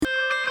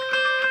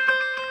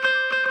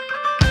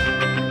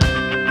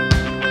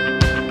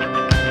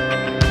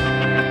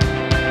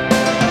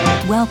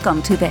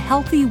welcome to the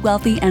Healthy,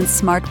 Wealthy, and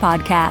Smart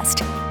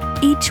podcast.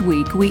 Each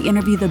week, we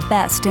interview the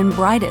best and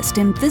brightest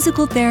in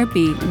physical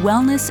therapy,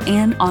 wellness,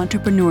 and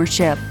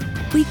entrepreneurship.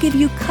 We give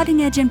you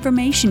cutting-edge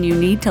information you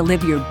need to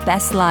live your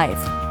best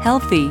life,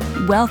 healthy,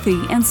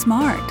 wealthy, and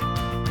smart.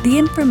 The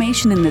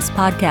information in this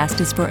podcast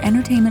is for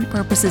entertainment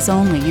purposes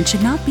only and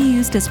should not be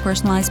used as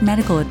personalized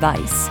medical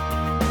advice.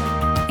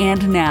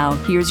 And now,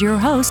 here's your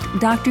host,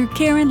 Dr.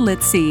 Karen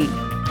Litzy.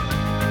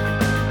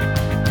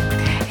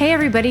 Hey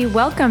everybody,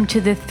 welcome to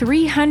the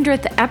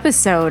 300th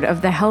episode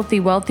of the Healthy,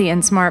 Wealthy,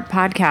 and Smart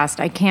podcast.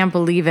 I can't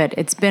believe it.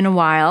 It's been a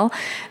while.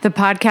 The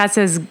podcast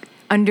has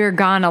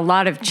undergone a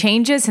lot of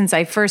changes since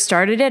I first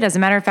started it. As a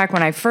matter of fact,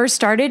 when I first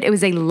started, it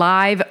was a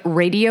live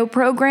radio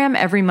program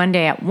every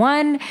Monday at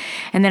 1.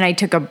 And then I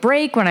took a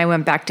break when I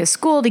went back to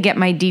school to get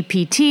my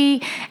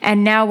DPT.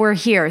 And now we're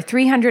here,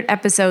 300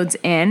 episodes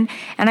in.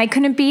 And I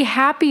couldn't be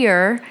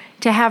happier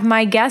to have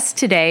my guest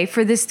today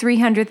for this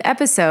 300th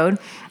episode.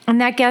 And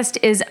that guest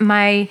is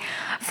my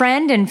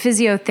friend and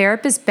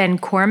physiotherapist, Ben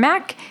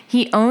Cormack.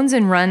 He owns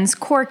and runs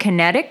Core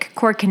Kinetic.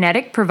 Core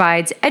Kinetic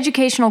provides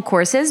educational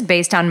courses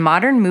based on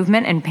modern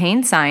movement and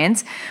pain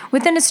science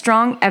within a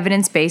strong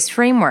evidence-based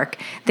framework.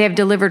 They have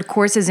delivered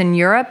courses in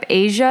Europe,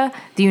 Asia,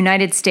 the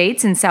United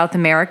States, and South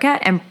America,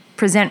 and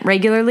present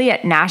regularly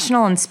at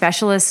national and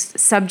specialist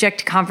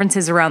subject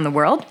conferences around the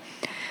world.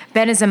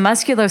 Ben is a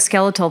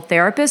musculoskeletal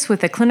therapist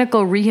with a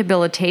clinical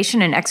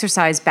rehabilitation and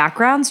exercise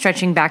background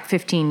stretching back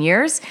 15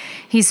 years.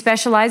 He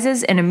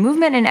specializes in a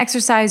movement and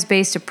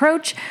exercise-based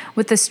approach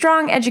with a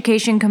strong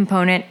education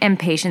component and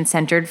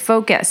patient-centered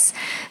focus.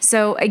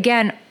 So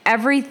again,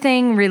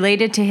 everything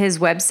related to his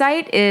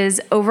website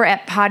is over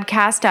at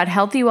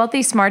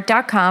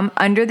podcast.healthywealthysmart.com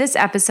under this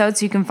episode,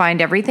 so you can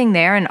find everything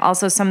there and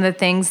also some of the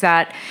things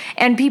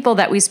and people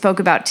that we spoke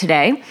about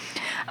today.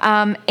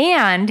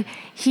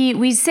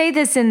 We say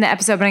this in the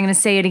episode, but I'm going to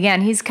say it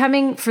again. He's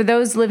coming, for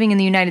those living in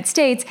the United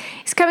States,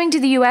 he's coming to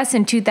the U.S.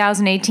 in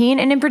 2018,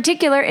 and in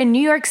particular in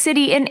New York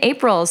City in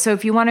April. So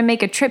if you want to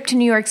make a trip to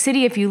New York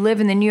City, if you live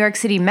in the New York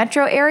City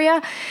metro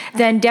area,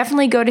 then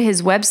definitely go to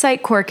his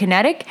website, Core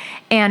Kinetic,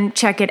 and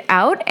check it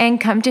out and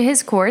come to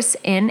his course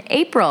in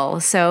April.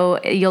 So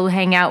you'll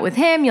hang out with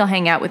him, you'll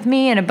hang out with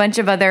me, and a bunch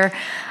of other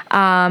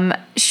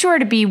sure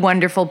to be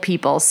wonderful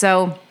people.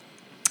 So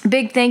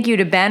big thank you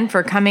to Ben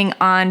for coming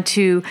on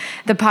to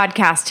the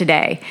podcast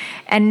today.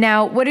 And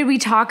now, what did we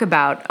talk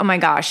about? Oh my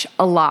gosh,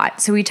 a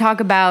lot. So we talk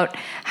about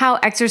how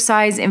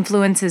exercise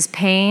influences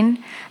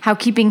pain, how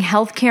keeping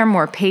healthcare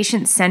more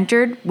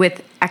patient-centered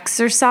with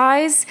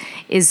exercise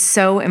is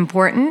so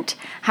important,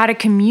 how to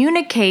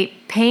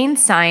communicate pain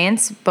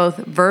science both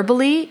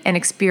verbally and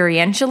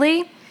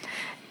experientially,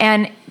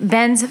 and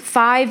Ben's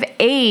 5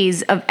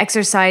 A's of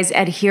exercise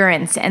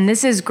adherence. And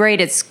this is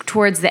great. It's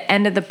towards the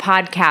end of the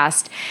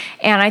podcast.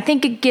 And I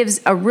think it gives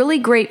a really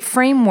great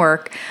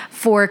framework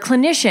for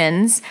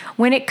clinicians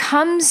when it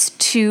comes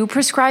to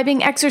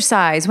prescribing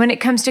exercise, when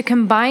it comes to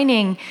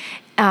combining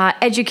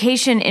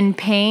education in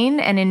pain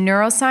and in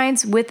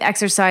neuroscience with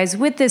exercise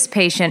with this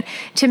patient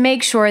to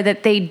make sure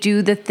that they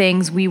do the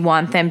things we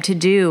want them to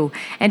do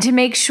and to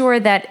make sure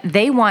that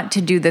they want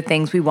to do the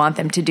things we want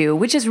them to do,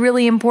 which is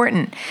really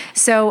important.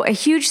 So a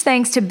huge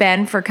thanks to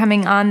Ben for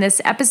coming on this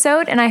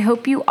episode, and I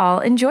hope you all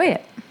enjoy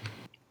it.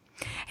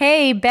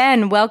 Hey,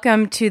 Ben,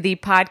 welcome to the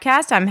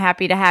podcast. I'm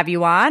happy to have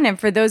you on. And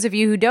for those of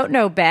you who don't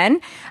know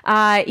Ben,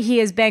 he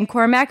is Ben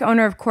Cormack,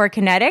 owner of Core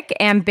Kinetic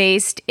and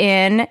based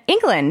in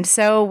England.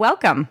 So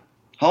welcome.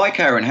 Hi,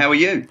 Karen. How are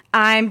you?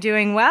 I'm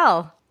doing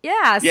well.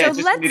 Yeah.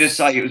 Just wanted to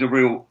say it was a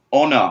real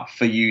honor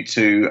for you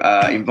to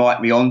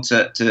invite me on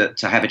to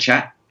have a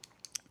chat.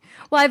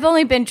 Well, I've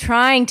only been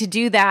trying to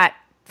do that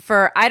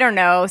for, I don't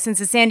know, since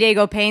the San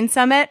Diego Pain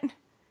Summit.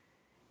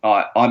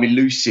 I'm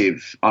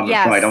elusive, I'm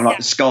afraid. I'm like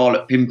the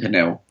Scarlet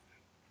Pimpernel.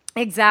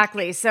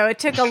 Exactly. So it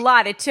took a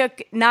lot. It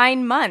took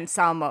 9 months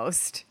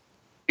almost.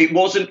 It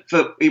wasn't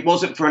for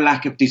a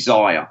lack of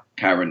desire,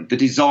 Karen. The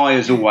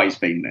desire's always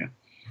been there.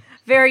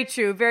 Very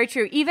true. Very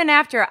true. Even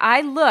after I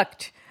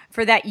looked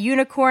for that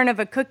unicorn of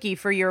a cookie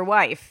for your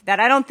wife that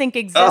I don't think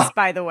exists,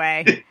 by the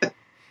way.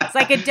 It's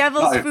like a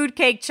devil's food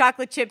cake,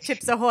 chocolate chip,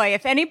 Chips Ahoy.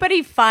 If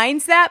anybody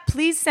finds that,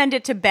 please send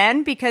it to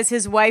Ben because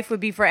his wife would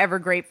be forever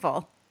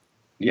grateful.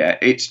 Yeah,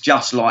 it's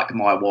just like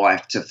my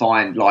wife to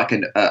find like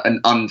an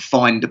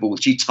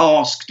unfindable. She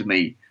tasked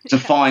me to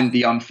find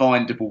the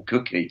unfindable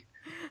cookie,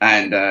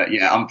 and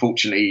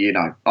unfortunately,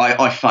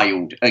 I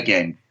failed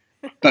again.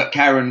 But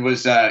Karen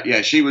was,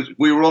 she was.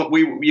 We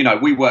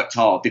worked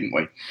hard, didn't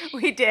we?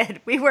 We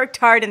did. We worked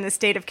hard in the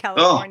state of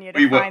California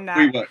to find that.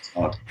 We worked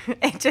hard.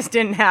 It just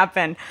didn't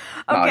happen.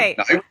 Okay,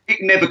 no, it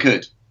never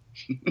could.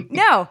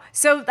 No.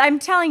 So I'm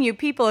telling you,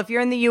 people, if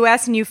you're in the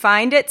U.S. and you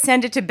find it,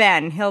 send it to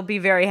Ben. He'll be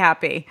very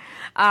happy.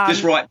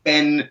 Just write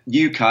Ben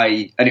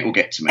UK and it will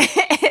get to me.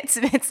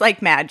 It's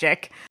like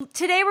magic.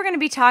 Today we're going to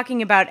be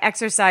talking about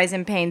exercise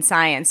and pain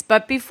science.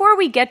 But before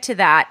we get to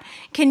that,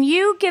 can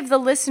you give the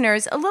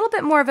listeners a little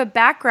bit more of a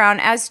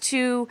background as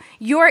to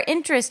your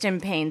interest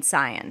in pain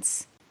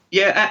science?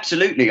 Yeah,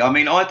 absolutely. I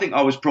mean, I think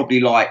I was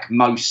probably like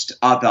most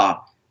other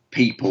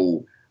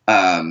people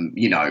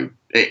you know,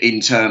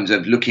 in terms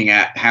of looking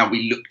at how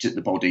we looked at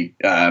the body,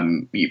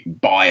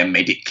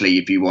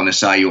 biomedically, if you want to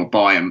say, or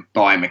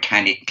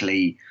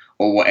biomechanically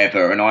or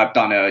whatever. And I've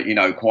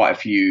done quite a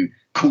few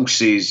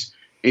courses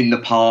in the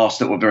past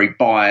that were very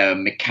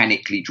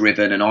biomechanically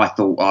driven, and I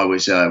thought I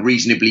was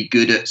reasonably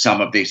good at some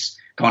of this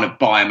kind of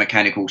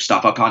biomechanical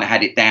stuff. I kind of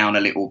had it down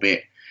a little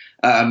bit.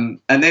 And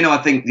then I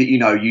think that,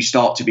 you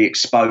start to be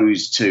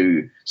exposed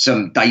to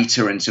some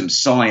data and some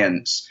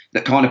science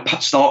that kind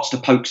of starts to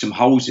poke some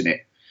holes in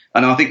it.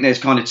 And I think there's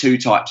kind of two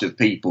types of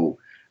people.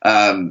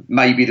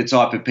 Maybe the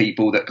type of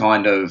people that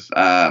kind of,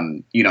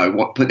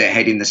 put their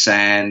head in the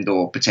sand,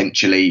 or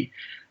potentially,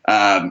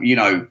 fight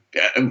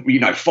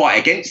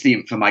against the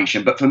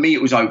information. But for me,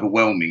 it was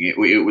overwhelming.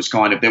 It was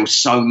kind of, there was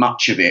so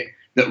much of it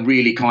that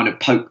really kind of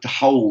poked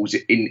holes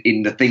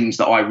in the things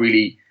that I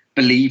really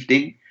believed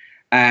in.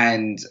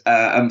 And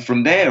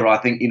from there, I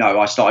think,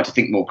 I started to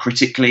think more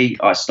critically.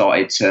 I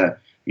started to,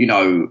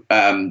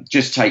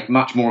 just take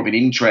much more of an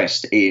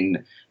interest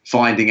in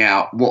finding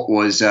out what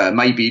was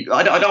maybe,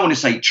 I don't want to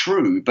say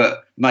true,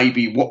 but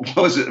maybe what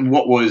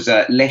was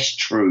less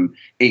true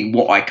in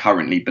what I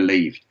currently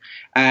believed.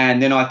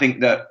 And then I think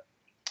that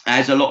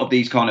as a lot of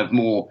these kind of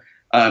more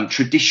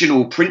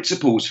traditional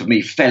principles for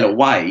me fell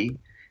away,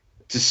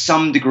 to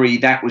some degree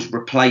that was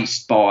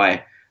replaced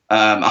by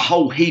a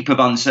whole heap of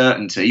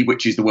uncertainty,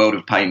 which is the world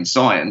of pain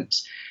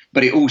science,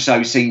 but it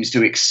also seems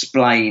to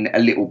explain a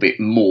little bit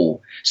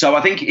more. So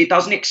I think it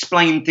doesn't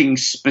explain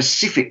things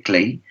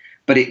specifically,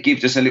 but it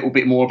gives us a little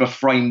bit more of a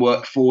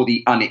framework for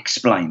the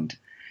unexplained,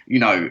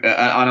 and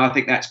I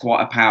think that's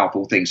quite a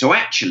powerful thing. So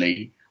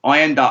actually, I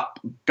end up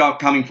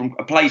coming from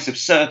a place of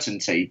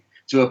certainty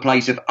to a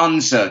place of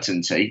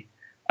uncertainty,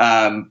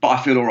 but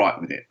I feel all right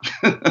with it.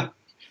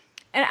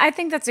 And I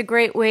think that's a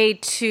great way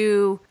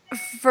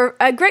for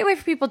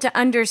people to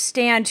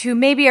understand, who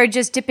maybe are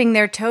just dipping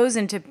their toes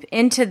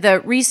into the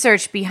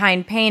research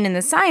behind pain and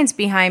the science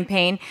behind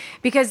pain,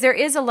 because there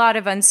is a lot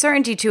of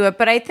uncertainty to it.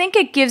 But I think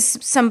it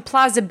gives some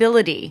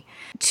plausibility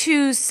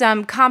to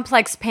some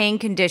complex pain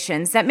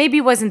conditions that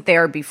maybe wasn't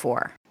there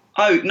before.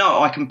 Oh,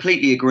 no, I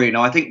completely agree. And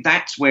I think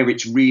that's where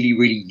it's really,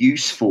 really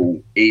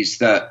useful, is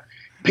that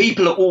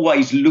people are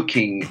always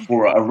looking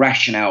for a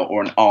rationale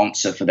or an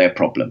answer for their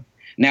problem.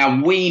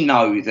 Now, we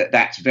know that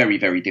that's very,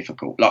 very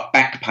difficult. Like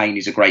back pain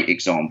is a great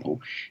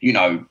example.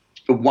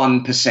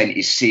 1%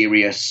 is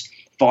serious,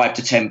 5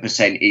 to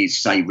 10%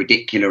 is, say,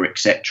 ridiculous,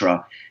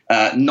 etc.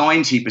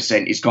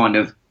 90% is kind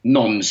of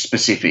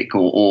non-specific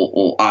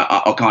or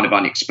kind of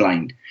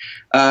unexplained.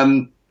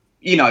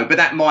 But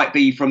that might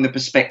be from the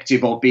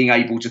perspective of being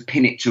able to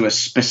pin it to a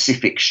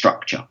specific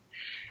structure.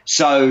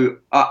 So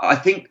I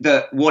think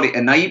that what it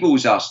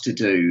enables us to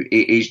do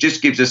is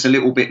just gives us a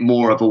little bit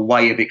more of a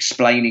way of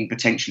explaining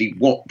potentially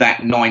what that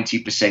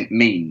 90%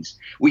 means.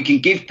 We can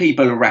give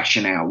people a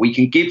rationale, we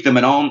can give them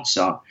an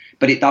answer,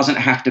 but it doesn't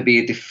have to be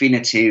a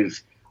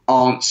definitive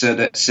answer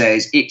that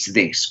says it's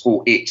this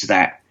or it's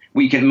that.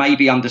 We can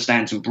maybe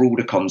understand some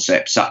broader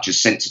concepts such as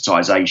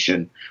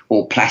sensitization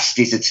or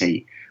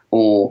plasticity,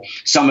 or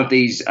some of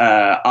these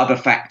other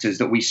factors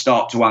that we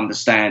start to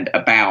understand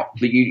about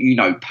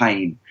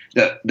pain.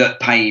 That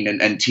pain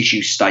and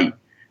tissue state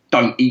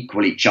don't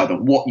equal each other.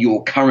 What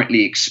you're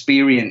currently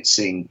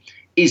experiencing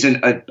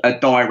isn't a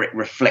direct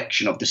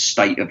reflection of the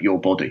state of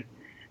your body,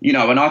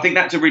 and I think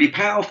that's a really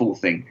powerful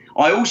thing.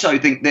 I also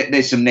think that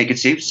there's some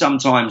negatives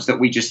sometimes that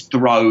we just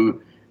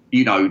throw,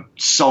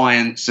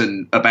 science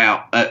and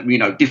about,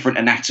 different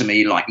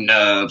anatomy like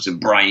nerves and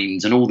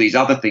brains and all these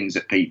other things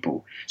at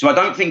people. So I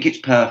don't think it's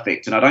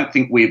perfect, and I don't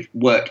think we've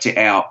worked it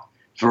out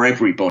for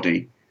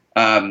everybody.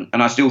 And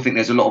I still think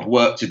there's a lot of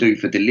work to do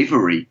for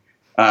delivery.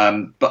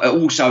 But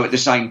also at the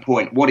same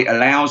point, what it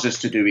allows us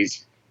to do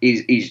is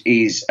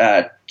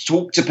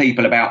talk to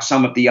people about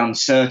some of the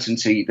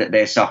uncertainty that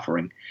they're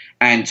suffering,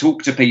 and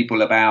talk to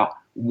people about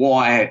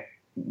why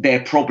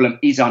their problem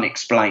is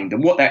unexplained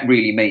and what that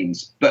really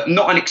means. But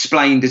not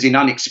unexplained as in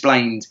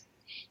unexplained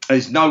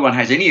as no one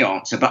has any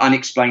answer, but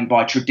unexplained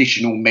by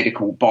traditional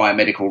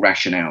biomedical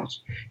rationales.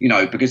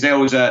 Because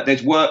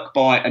there's work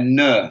by a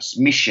nurse,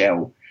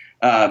 Michelle,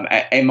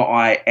 at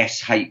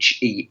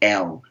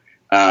Mishel,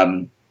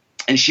 and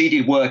she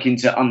did work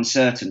into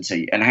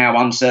uncertainty and how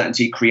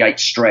uncertainty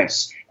creates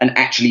stress and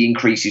actually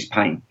increases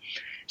pain.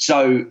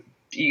 So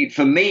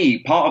for me,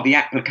 part of the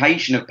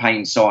application of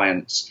pain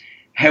science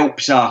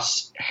helps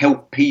us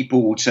help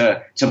people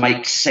to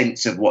make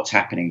sense of what's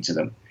happening to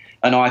them.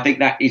 And I think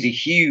that is a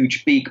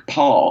huge, big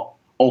part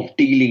of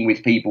dealing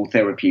with people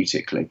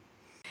therapeutically.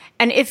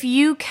 And if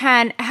you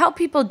can help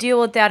people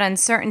deal with that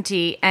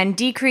uncertainty and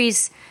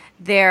decrease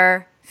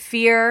their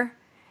fear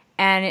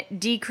and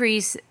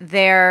decrease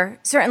their,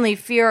 certainly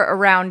fear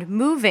around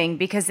moving,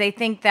 because they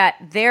think that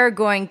they're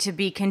going to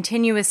be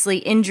continuously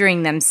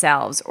injuring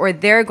themselves or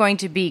they're going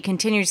to be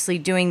continuously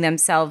doing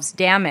themselves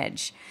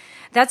damage.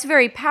 That's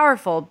very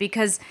powerful,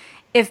 because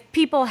if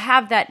people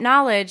have that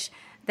knowledge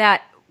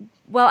that,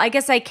 well, I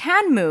guess I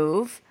can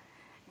move,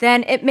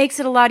 then it makes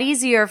it a lot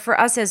easier for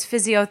us as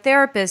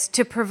physiotherapists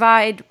to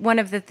provide one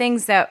of the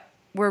things that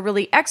we're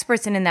really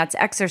experts in, and that's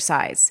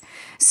exercise.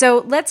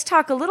 So let's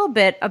talk a little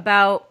bit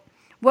about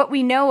what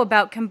we know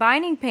about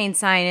combining pain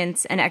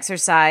science and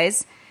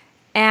exercise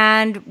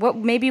and what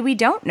maybe we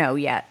don't know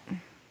yet.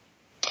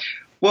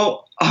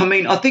 Well, I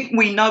mean, I think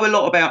we know a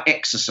lot about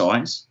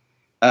exercise,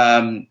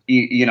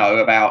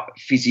 about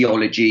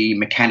physiology,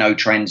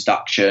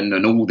 mechanotransduction,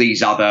 and all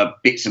these other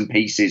bits and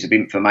pieces of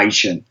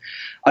information.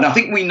 And I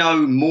think we know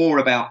more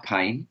about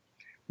pain.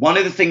 One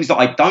of the things that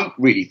I don't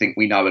really think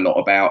we know a lot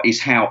about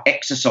is how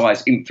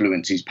exercise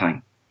influences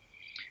pain.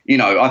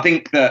 I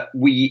think that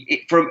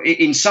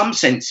in some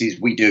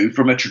senses we do,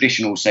 from a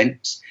traditional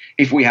sense.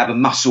 If we have a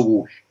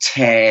muscle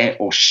tear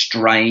or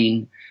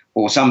strain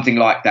or something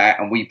like that,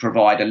 and we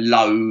provide a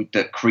load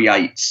that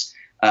creates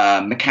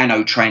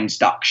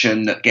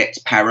mechanotransduction that gets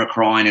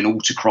paracrine and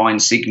autocrine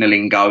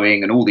signaling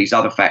going and all these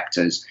other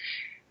factors.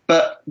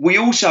 But we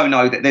also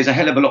know that there's a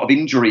hell of a lot of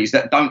injuries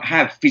that don't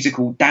have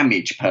physical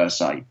damage per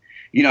se.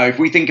 If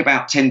we think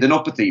about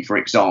tendinopathy, for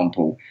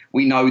example,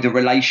 we know the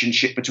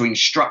relationship between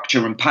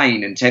structure and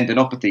pain and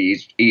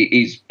tendinopathy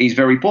is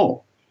very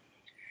poor.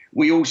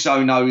 We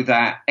also know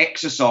that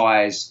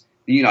exercise,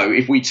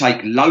 if we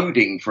take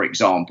loading, for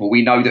example,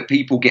 we know that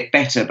people get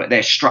better, but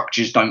their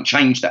structures don't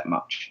change that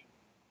much.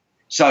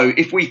 So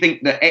if we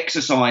think that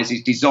exercise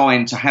is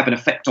designed to have an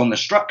effect on the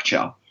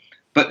structure,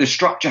 but the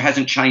structure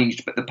hasn't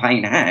changed, but the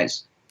pain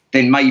has,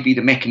 then maybe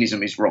the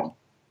mechanism is wrong.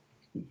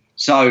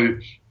 So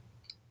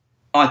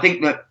I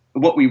think that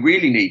what we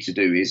really need to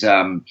do is,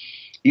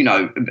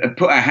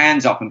 put our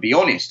hands up and be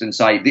honest and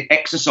say the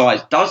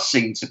exercise does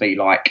seem to be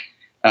like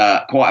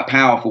quite a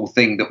powerful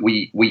thing that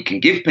we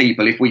can give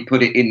people if we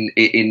put it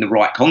in the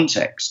right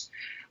context.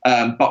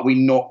 But we're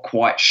not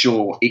quite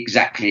sure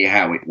exactly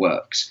how it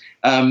works.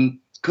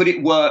 Could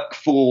it work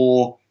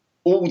for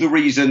all the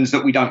reasons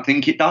that we don't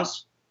think it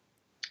does?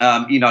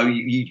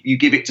 You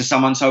give it to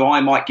someone. So I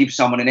might give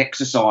someone an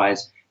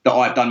exercise that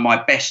I've done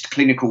my best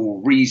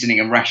clinical reasoning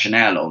and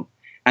rationale on.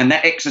 And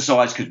that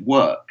exercise could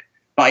work,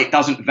 but it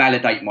doesn't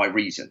validate my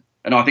reason.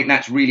 And I think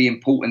that's really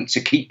important to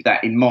keep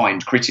that in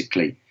mind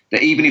critically,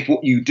 that even if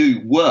what you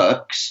do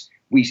works,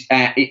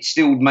 it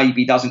still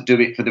maybe doesn't do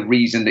it for the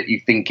reason that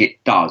you think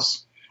it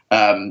does,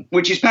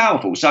 which is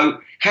powerful. So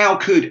how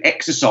could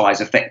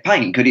exercise affect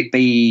pain? Could it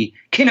be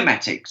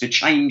kinematics, a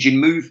change in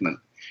movement?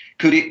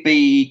 Could it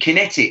be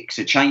kinetics,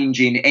 a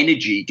change in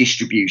energy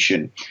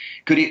distribution?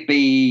 Could it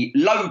be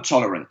load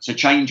tolerance, a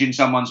change in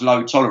someone's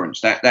load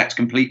tolerance? That's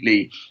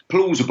completely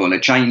plausible, a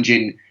change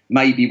in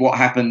maybe what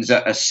happens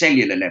at a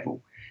cellular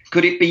level.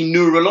 Could it be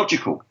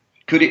neurological?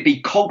 Could it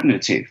be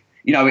cognitive?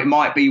 It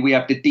might be we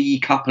have the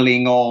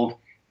decoupling of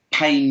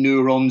pain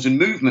neurons and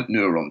movement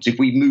neurons if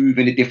we move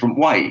in a different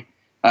way.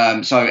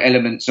 So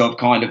elements of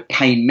kind of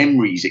pain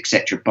memories,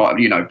 etc. But,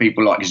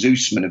 people like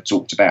Zussman have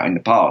talked about in the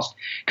past.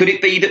 Could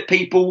it be that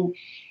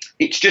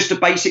it's just a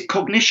basic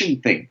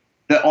cognition thing,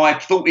 that I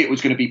thought it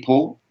was going to be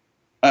poor,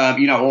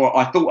 or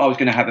I thought I was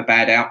going to have a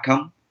bad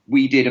outcome.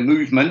 We did a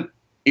movement.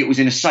 It was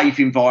in a safe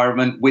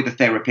environment with a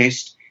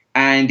therapist,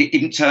 and it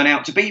didn't turn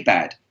out to be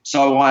bad.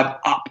 So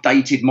I've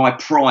updated my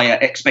prior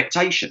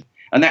expectation,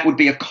 and that would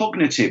be a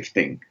cognitive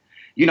thing.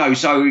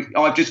 So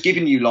I've just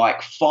given you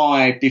like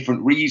 5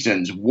 different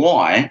reasons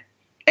why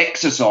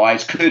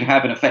exercise could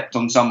have an effect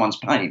on someone's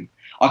pain.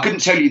 I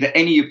couldn't tell you that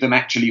any of them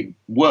actually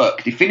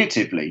work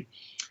definitively.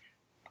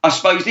 I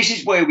suppose this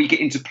is where we get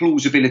into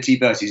plausibility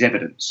versus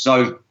evidence.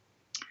 So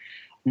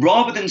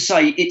rather than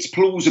say it's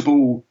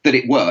plausible that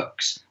it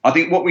works, I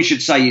think what we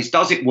should say is,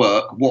 does it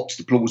work? What's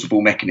the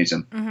plausible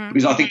mechanism? Mm-hmm.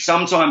 Because I think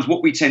sometimes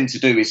what we tend to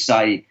do is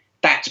say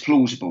that's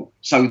plausible,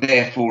 so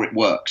therefore it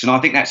works. And I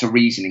think that's a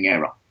reasoning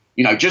error.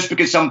 Just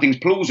because something's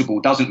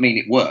plausible doesn't mean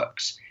it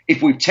works.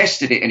 If we've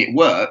tested it and it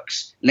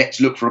works, let's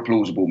look for a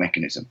plausible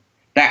mechanism.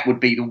 That would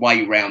be the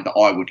way round that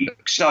I would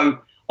look. So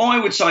I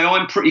would say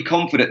I'm pretty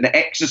confident that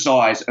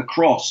exercise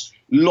across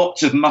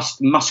lots of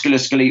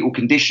musculoskeletal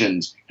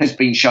conditions has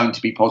been shown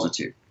to be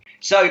positive.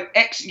 So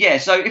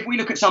if we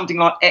look at something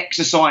like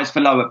exercise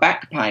for lower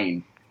back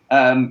pain,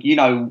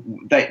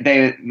 luckily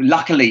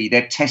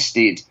they've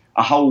tested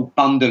a whole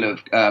bundle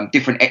of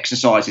different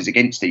exercises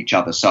against each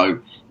other. So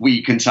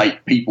we can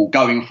take people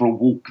going for a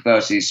walk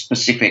versus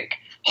specific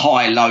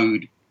high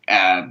load,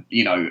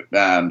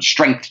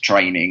 strength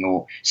training,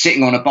 or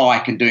sitting on a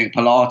bike and doing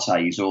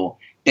Pilates, or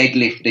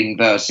deadlifting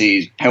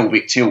versus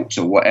pelvic tilts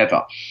or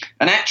whatever.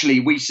 And actually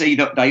we see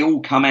that they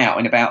all come out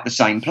in about the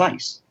same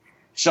place.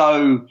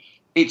 So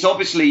it's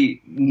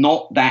obviously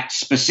not that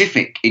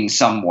specific in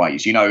some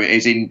ways,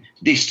 as in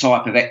this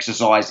type of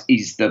exercise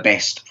is the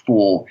best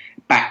for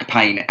back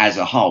pain as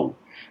a whole,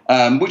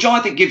 which I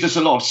think gives us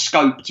a lot of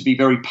scope to be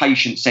very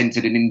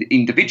patient-centered and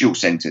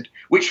individual-centered,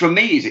 which for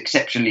me is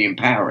exceptionally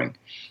empowering.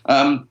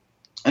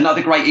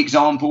 Another great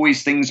example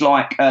is things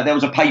like there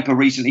was a paper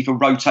recently for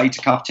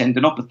rotator cuff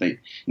tendinopathy.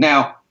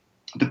 Now,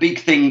 the big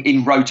thing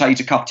in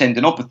rotator cuff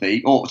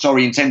tendinopathy,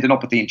 in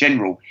tendinopathy in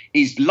general,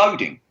 is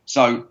loading.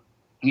 So,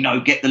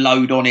 get the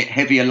load on it,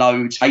 heavier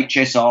loads,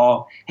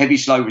 HSR, heavy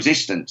slow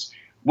resistance.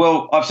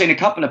 Well, I've seen a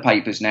couple of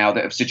papers now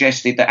that have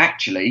suggested that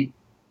actually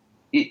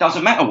it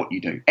doesn't matter what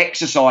you do.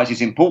 Exercise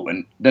is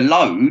important. The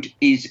load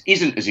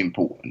isn't as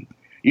important,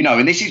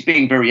 and this is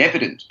being very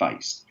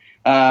evidence-based.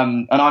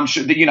 And I'm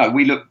sure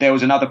that, there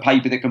was another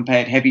paper that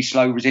compared heavy,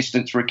 slow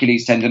resistance for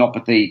Achilles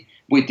tendinopathy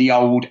with the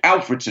old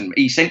Alfredson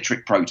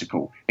eccentric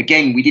protocol.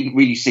 Again, we didn't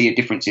really see a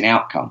difference in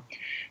outcome.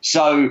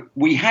 So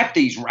we have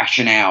these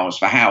rationales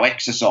for how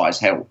exercise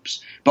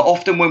helps, but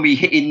often when we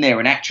hit in there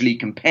and actually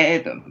compare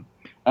them,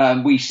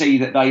 we see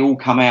that they all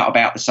come out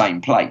about the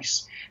same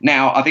place.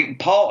 Now, I think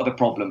part of the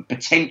problem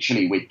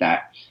potentially with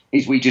that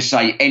is we just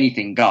say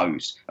anything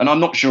goes. And I'm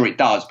not sure it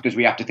does, because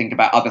we have to think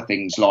about other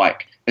things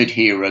like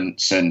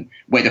adherence and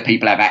whether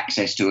people have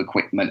access to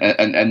equipment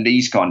and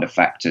these kind of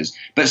factors.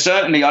 But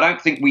certainly I don't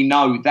think we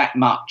know that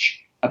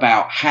much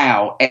about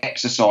how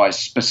exercise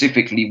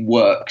specifically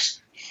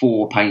works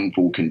for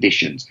painful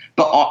conditions.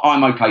 But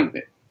I'm okay with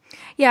it.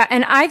 Yeah,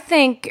 and I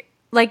think,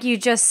 like you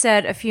just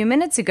said a few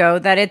minutes ago,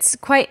 that it's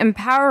quite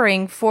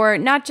empowering for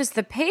not just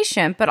the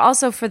patient, but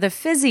also for the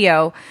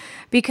physio,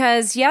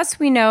 because yes,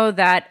 we know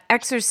that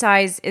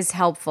exercise is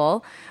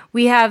helpful.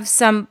 We have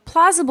some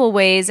plausible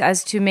ways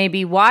as to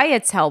maybe why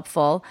it's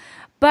helpful,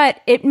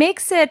 but it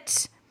makes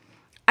it,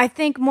 I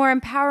think, more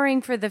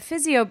empowering for the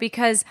physio,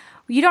 because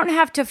you don't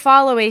have to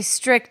follow a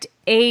strict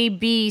A,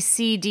 B,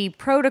 C, D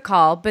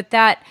protocol, but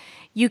that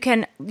you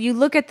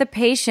look at the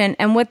patient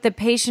and what the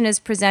patient is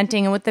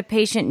presenting and what the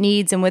patient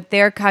needs and what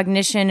their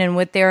cognition and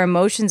what their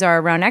emotions are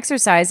around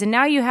exercise. And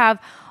now you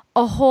have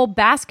a whole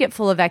basket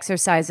full of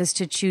exercises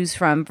to choose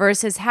from,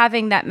 versus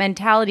having that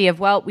mentality of,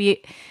 well,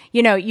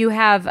 you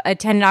have a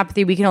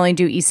tendinopathy, we can only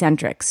do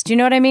eccentrics. Do you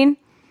know what I mean?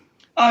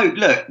 Oh,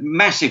 look,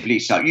 massively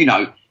so.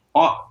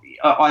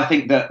 I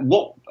think that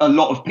what a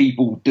lot of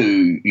people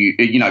do,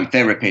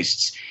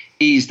 therapists,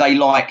 is they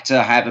like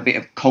to have a bit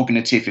of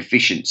cognitive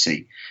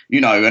efficiency,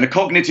 and a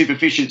cognitive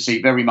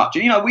efficiency very much,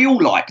 we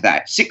all like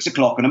that. 6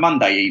 o'clock on a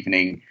Monday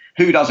evening,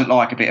 who doesn't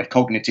like a bit of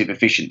cognitive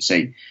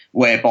efficiency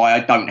whereby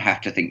I don't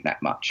have to think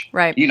that much?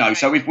 Right.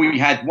 So if we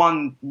had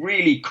one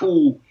really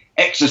cool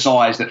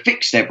exercise that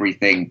fixed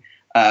everything,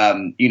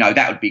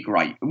 that would be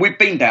great. We've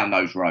been down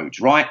those roads,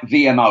 right?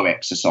 VMO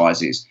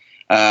exercises,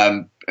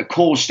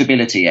 core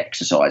stability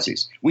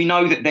exercises. We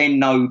know that they're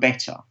no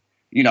better,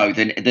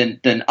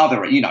 than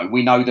other,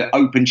 we know that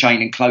open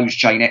chain and closed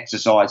chain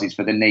exercises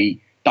for the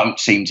knee don't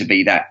seem to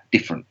be that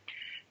different.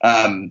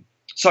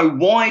 So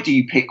why do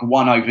you pick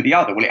one over the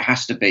other? Well, it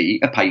has to be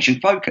a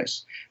patient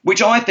focus,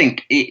 which I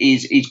think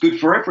is good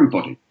for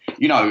everybody.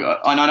 And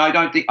I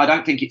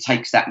don't think it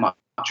takes that much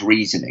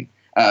reasoning.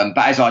 But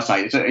as I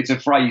say, it's a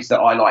phrase that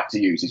I like to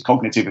use. It's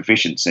cognitive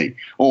efficiency,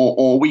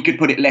 or we could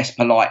put it less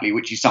politely,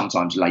 which is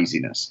sometimes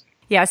laziness.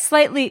 Yeah,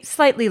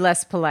 slightly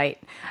less polite.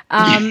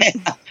 Yeah,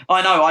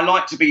 I know. I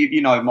like to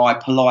be, my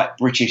polite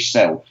British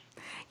self.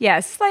 Yeah,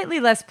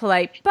 slightly less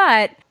polite,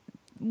 but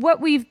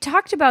what we've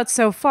talked about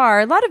so far,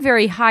 a lot of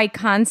very high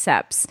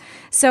concepts.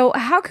 So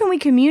how can we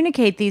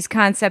communicate these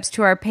concepts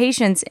to our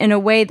patients in a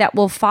way that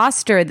will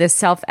foster this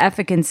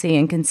self-efficacy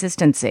and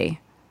consistency?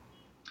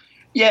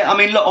 Yeah, I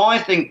mean, look, I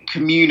think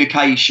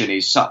communication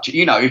is such,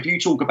 if you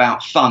talk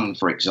about fun,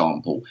 for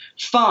example,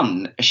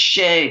 a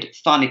shared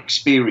fun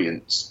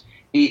experience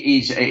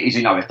is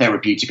a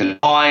therapeutic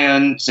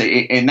alliance,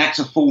 and that's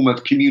a form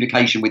of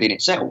communication within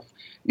itself.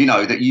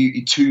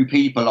 That two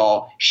people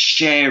are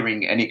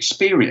sharing an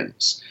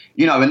experience,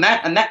 and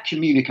that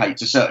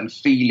communicates a certain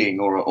feeling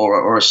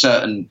or a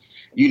certain,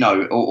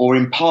 or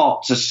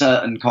imparts a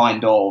certain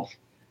kind of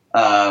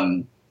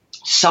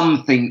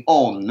something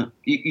on,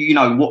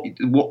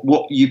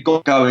 what you've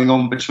got going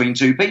on between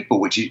two people,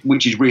 which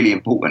is really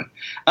important.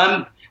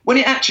 When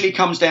it actually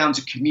comes down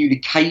to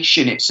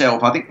communication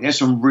itself, I think there's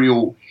some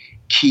real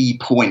key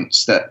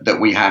points that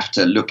we have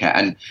to look at.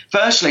 And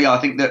firstly, I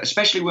think that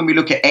especially when we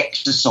look at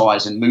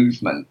exercise and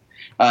movement,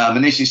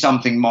 and this is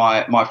something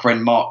my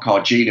friend Mark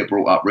Cargila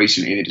brought up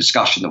recently in a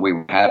discussion that we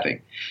were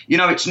having,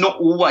 it's not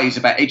always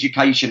about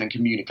education, and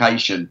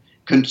communication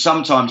can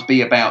sometimes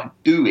be about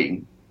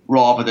doing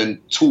rather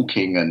than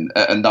talking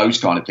and those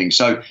kind of things.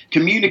 So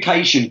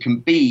communication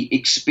can be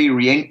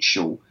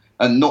experiential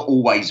and not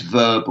always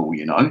verbal,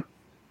 and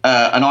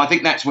I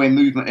think that's where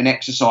movement and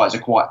exercise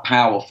are quite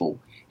powerful,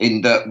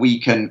 in that we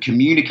can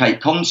communicate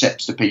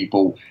concepts to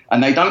people,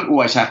 and they don't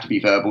always have to be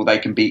verbal, they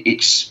can be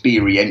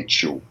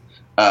experiential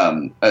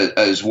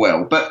as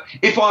well. But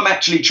if I'm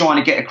actually trying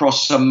to get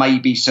across some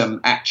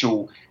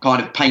actual kind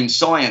of pain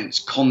science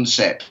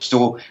concepts,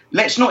 or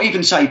let's not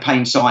even say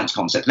pain science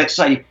concepts, let's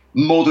say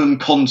modern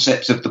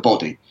concepts of the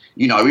body.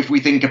 If we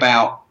think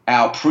about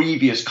our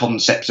previous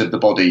concepts of the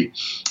body,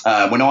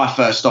 when I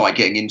first started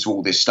getting into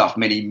all this stuff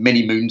many,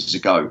 many moons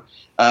ago,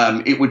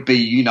 it would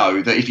be,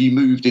 that if you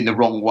moved in the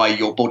wrong way,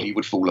 your body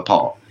would fall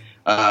apart.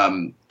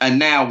 And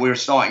now we're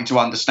starting to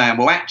understand,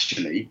 well,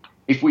 actually,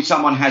 if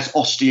someone has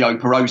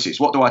osteoporosis,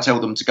 what do I tell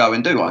them to go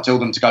and do? I tell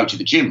them to go to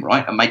the gym,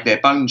 right, and make their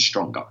bones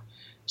stronger.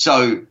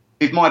 So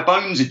if my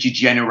bones are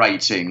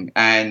degenerating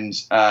and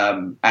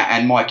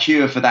my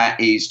cure for that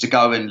is to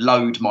go and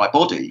load my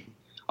body,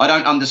 I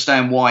don't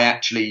understand why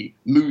actually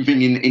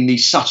moving in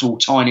these subtle,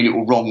 tiny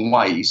little wrong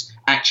ways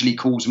actually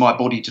cause my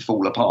body to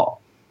fall apart.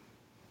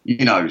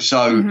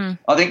 So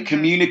I think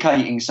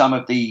communicating some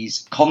of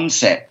these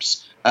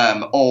concepts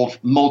of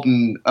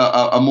modern,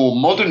 a more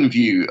modern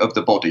view of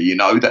the body,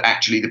 that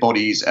actually the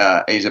body is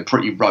a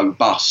pretty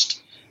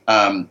robust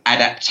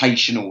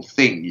adaptational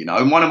thing,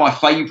 And one of my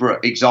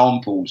favourite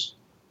examples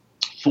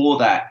for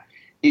that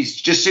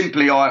is just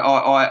simply,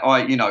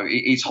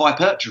 it's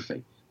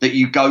hypertrophy. That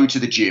you go to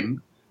the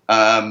gym,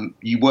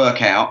 you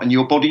work out, and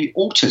your body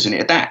alters and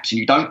it adapts. And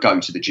you don't go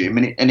to the gym,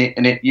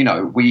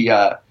 and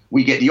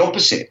we get the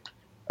opposite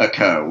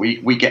occur.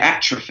 We get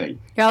atrophy.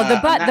 Well,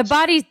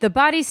 the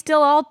body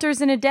still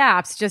alters and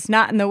adapts, just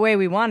not in the way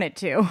we want it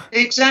to.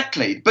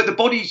 Exactly, but the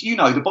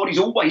body's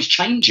always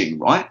changing,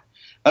 right?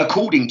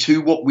 According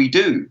to what we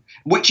do,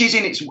 which is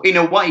in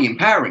a way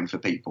empowering for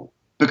people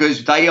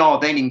because they are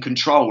then in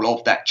control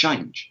of that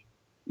change.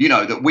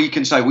 That we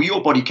can say, well,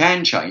 your body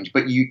can change,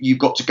 but you've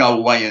got to go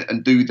away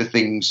and do the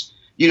things.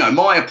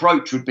 My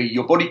approach would be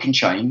your body can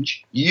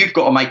change. You've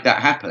got to make that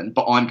happen,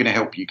 but I'm going to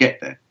help you get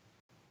there.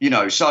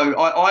 So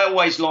I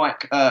always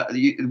like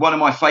one of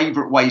my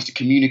favourite ways to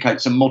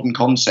communicate some modern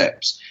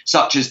concepts,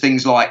 such as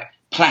things like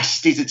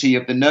plasticity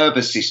of the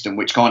nervous system,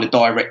 which kind of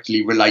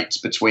directly relates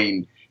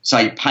between,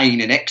 say,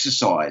 pain and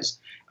exercise.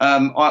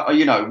 I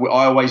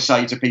always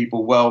say to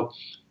people, well,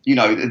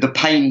 the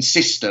pain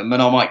system,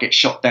 and I might get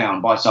shot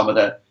down by some of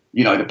the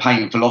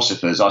pain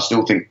philosophers. I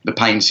still think the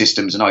pain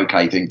system's an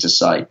okay thing to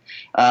say.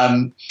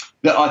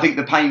 That I think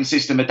the pain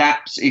system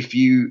adapts if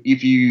you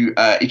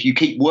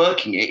keep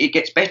working it, it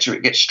gets better,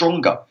 it gets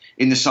stronger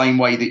in the same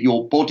way that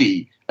your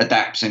body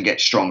adapts and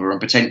gets stronger. And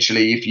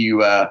potentially,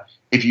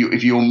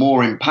 if you're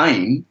more in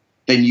pain,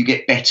 then you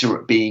get better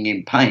at being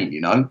in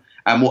pain.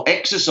 And what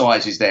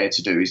exercise is there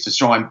to do is to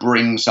try and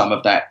bring some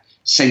of that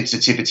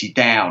sensitivity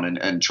down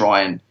and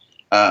try and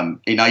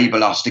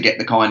enable us to get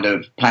the kind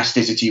of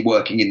plasticity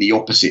working in the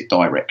opposite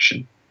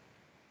direction.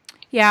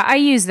 Yeah, I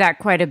use that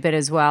quite a bit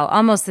as well,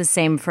 almost the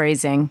same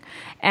phrasing.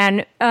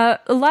 And a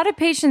lot of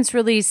patients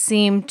really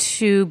seem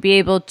to be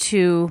able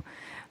to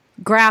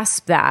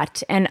grasp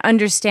that and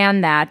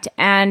understand that.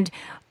 And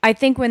I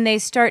think when they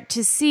start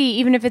to see,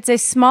 even if it's a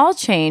small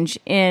change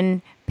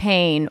in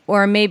pain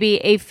or maybe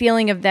a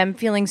feeling of them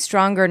feeling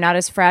stronger, not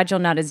as fragile,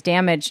 not as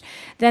damaged,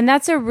 then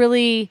that's a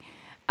really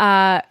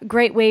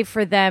great way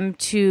for them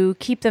to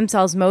keep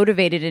themselves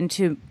motivated and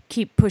to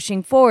keep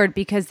pushing forward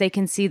because they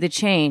can see the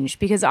change.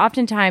 Because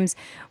oftentimes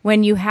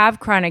when you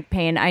have chronic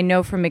pain, I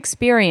know from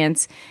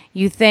experience,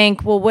 you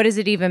think, well, what does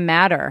it even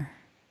matter?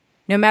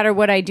 No matter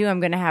what I do,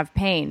 I'm going to have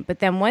pain. But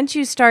then once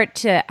you start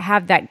to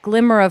have that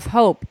glimmer of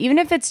hope, even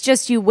if it's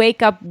just you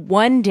wake up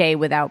one day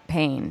without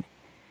pain,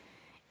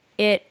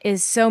 it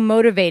is so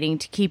motivating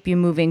to keep you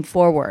moving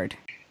forward.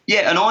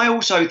 Yeah, and I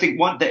also think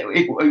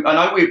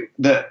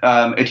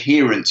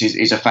adherence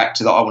is a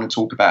factor that I want to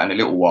talk about in a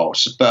little while.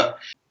 But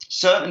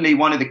certainly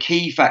one of the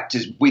key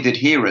factors with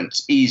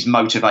adherence is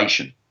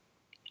motivation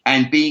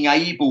and being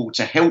able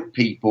to help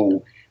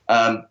people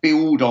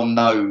build on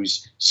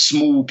those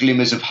small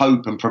glimmers of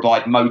hope and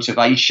provide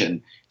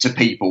motivation to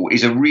people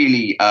is a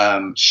really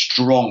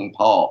strong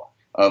part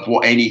of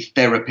what any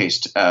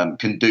therapist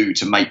can do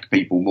to make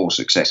people more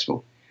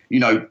successful.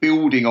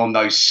 Building on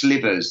those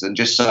slivers and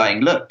just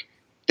saying, look,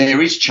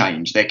 there is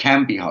change, there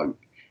can be hope,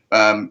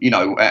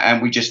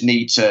 and we just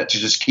need to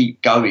just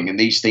keep going. And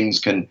these things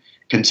can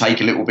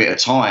take a little bit of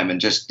time, and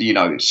just,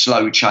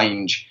 slow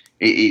change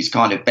is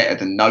kind of better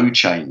than no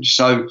change.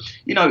 So,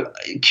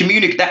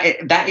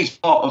 that is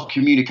part of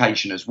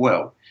communication as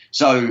well.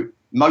 So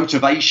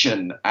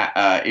motivation,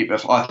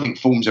 I think,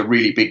 forms a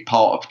really big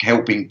part of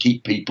helping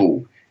keep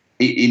people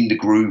in the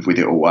groove with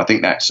it all. I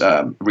think that's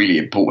really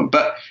important.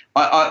 But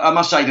I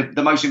must say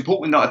the most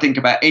important that I think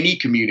about any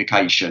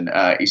communication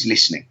is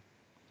listening.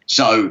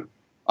 So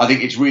I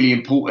think it's really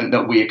important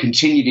that we are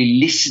continually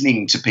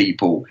listening to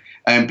people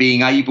and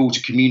being able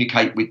to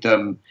communicate with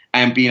them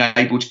and being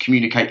able to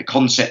communicate the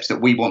concepts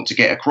that we want to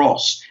get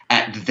across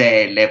at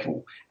their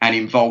level and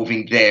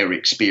involving their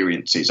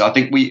experiences. I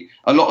think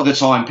a lot of the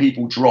time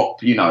people drop,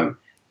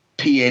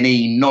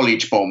 PNE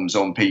knowledge bombs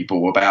on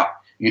people about,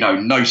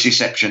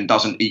 nociception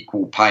doesn't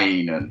equal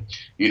pain and,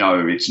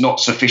 it's not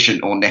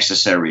sufficient or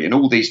necessary and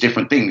all these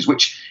different things,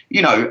 which,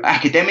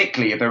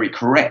 academically are very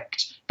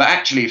correct. But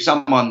actually, if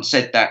someone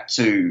said that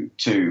to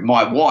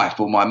my wife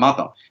or my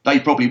mother, they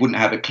probably wouldn't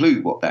have a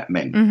clue what that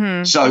meant.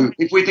 Mm-hmm. So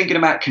if we're thinking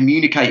about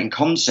communicating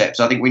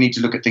concepts, I think we need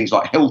to look at things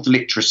like health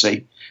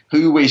literacy,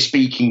 who we're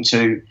speaking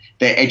to,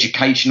 their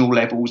educational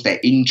levels, their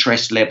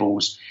interest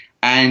levels.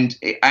 And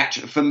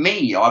for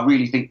me, I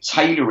really think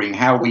tailoring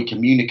how we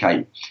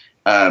communicate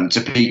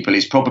to people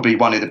is probably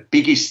one of the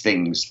biggest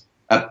things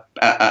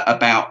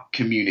about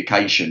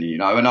communication,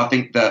 And I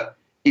think that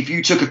if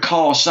you took a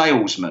car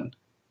salesman,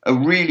 a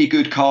really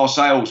good car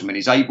salesman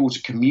is able to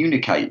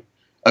communicate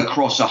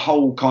across the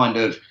whole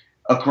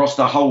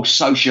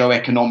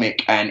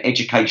socioeconomic and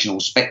educational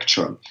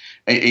spectrum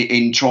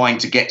in trying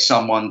to get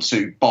someone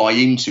to buy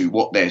into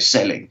what they're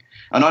selling.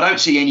 And I don't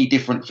see any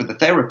different for the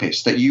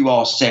therapist, that you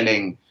are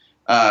selling,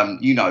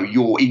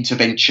 your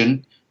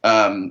intervention,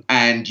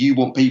 and you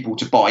want people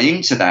to buy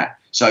into that.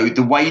 So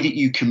the way that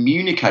you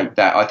communicate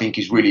that, I think,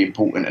 is really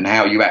important, and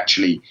how you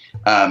actually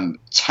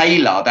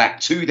tailor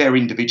that to their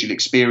individual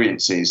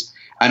experiences,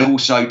 and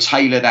also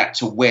tailor that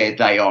to where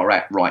they are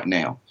at right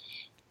now.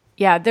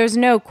 Yeah, there's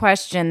no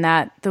question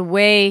that the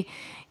way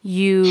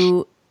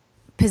you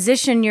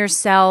position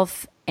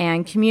yourself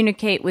and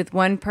communicate with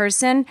one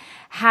person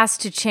has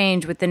to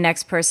change with the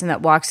next person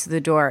that walks through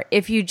the door.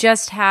 If you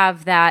just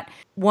have that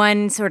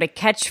one sort of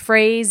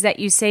catchphrase that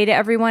you say to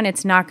everyone,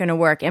 it's not going to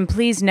work. And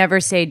please never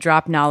say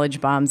drop knowledge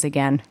bombs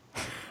again.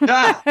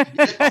 I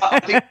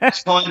think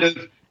that's kind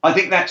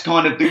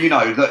of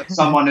that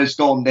someone has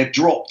gone, they've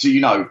dropped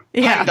to,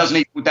 pain doesn't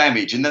equal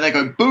damage, and then they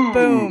go boom.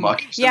 Boom. I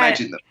can just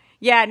imagine them.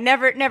 Yeah,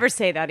 never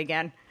say that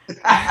again.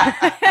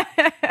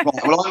 Right,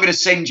 well, I'm going to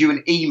send you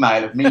an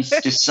email of me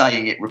just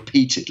saying it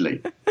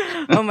repeatedly.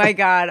 Oh my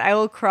God, I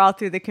will crawl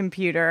through the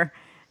computer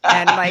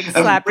and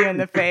slap you in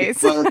the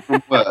face. Word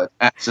for word,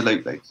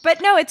 absolutely.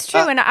 But no, it's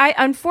true. And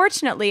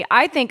unfortunately,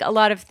 I think a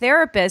lot of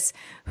therapists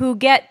who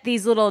get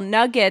these little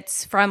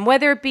nuggets from,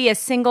 whether it be a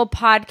single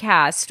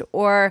podcast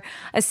or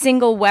a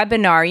single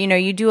webinar,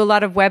 you do a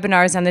lot of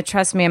webinars on the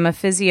Trust Me, I'm a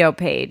Physio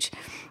page,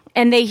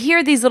 and they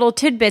hear these little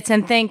tidbits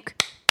and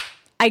think,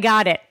 I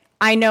got it.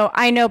 I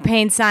know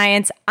pain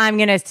science. I'm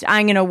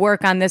gonna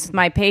work on this with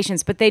my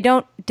patients, but they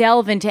don't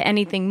delve into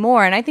anything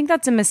more. And I think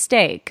that's a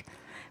mistake,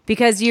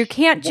 because you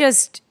can't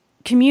just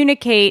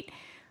communicate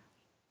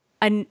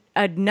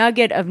a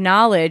nugget of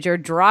knowledge or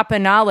drop a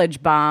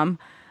knowledge bomb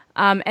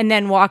and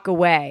then walk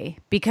away,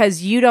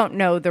 because you don't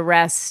know the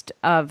rest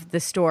of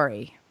the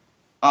story.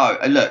 Oh,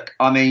 look,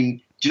 I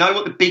mean, do you know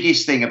what the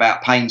biggest thing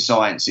about pain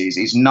science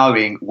is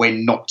knowing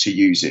when not to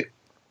use it?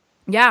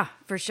 Yeah,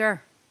 for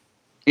sure.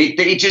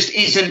 It just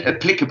isn't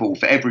applicable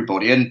for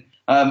everybody. And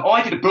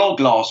I did a blog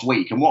last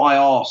week, and what I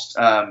asked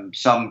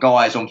some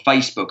guys on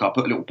Facebook, I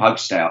put a little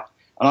post out,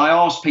 and I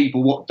asked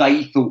people what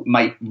they thought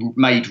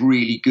made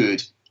really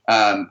good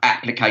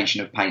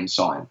application of pain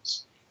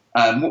science.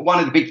 One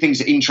of the big things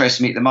that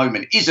interests me at the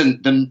moment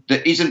isn't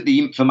the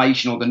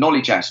information or the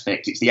knowledge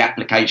aspect, it's the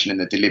application and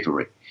the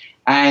delivery.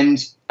 And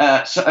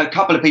so a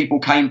couple of people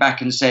came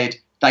back and said,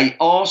 they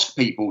ask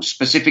people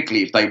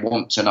specifically if they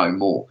want to know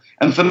more.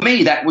 And for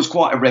me, that was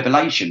quite a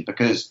revelation,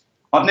 because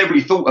I've never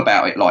really thought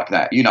about it like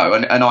that,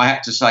 and I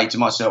had to say to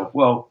myself,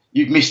 well,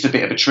 you've missed a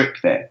bit of a trick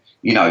there.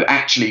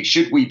 Actually,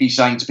 should we be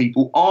saying to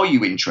people, are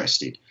you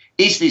interested?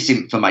 Is this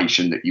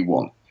information that you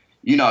want?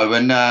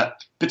 And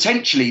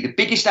potentially the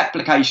biggest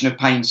application of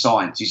pain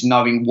science is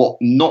knowing what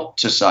not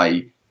to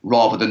say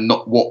rather than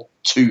not what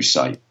to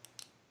say.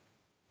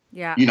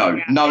 Yeah.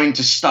 Knowing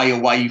to stay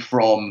away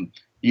from,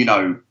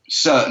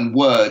 certain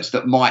words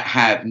that might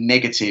have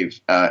negative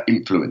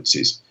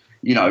influences,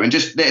 and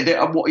just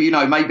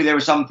maybe there are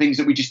some things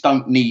that we just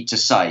don't need to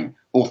say,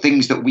 or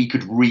things that we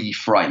could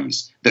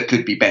rephrase that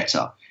could be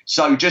better.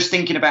 So just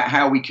thinking about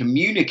how we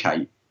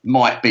communicate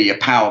might be a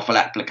powerful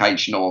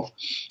application of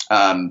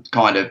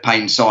kind of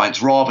pain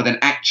science, rather than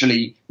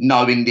actually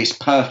knowing this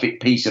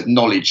perfect piece of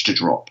knowledge to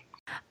drop.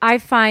 I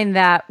find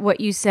that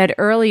what you said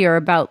earlier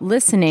about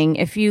listening,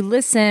 if you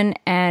listen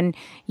and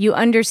you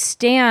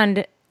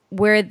understand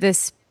where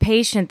this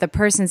patient, the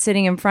person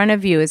sitting in front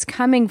of you, is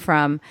coming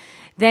from,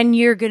 then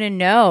you're going to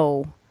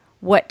know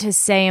what to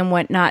say and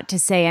what not to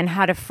say, and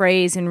how to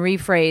phrase and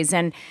rephrase.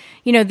 And,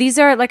 these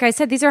are, like I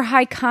said, these are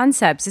high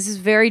concepts. This is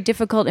very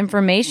difficult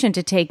information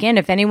to take in.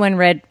 If anyone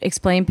read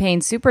Explain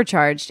Pain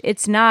Supercharged,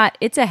 it's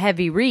a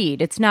heavy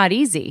read. It's not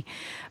easy.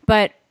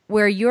 But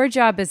where your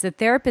job as a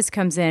therapist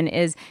comes in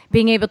is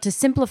being able to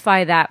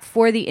simplify that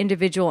for the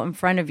individual in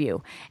front of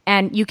you.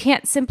 And you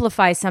can't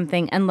simplify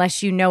something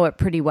unless you know it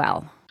pretty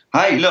well.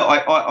 Hey, look,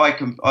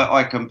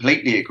 I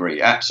completely agree.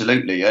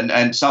 Absolutely.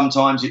 And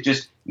sometimes it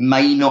just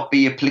may not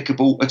be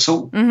applicable at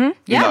all. Mm-hmm.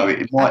 Yeah,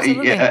 it might,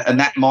 and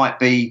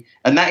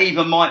that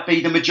even might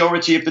be the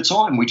majority of the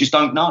time. We just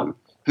don't know.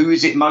 Who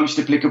is it most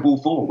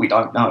applicable for? We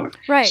don't know.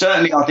 Right.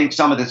 Certainly, I think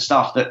some of the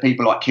stuff that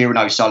people like Kieran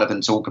O'Sullivan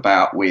talk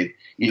about with,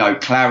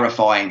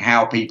 clarifying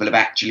how people have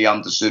actually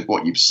understood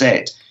what you've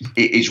said,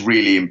 it is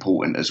really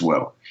important as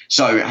well.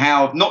 So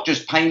how not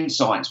just pain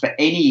science, but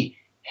any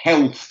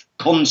health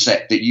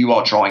concept that you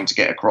are trying to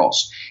get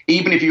across,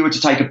 even if you were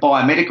to take a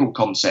biomedical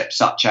concept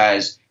such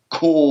as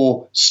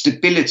core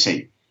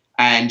stability,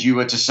 and you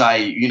were to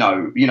say,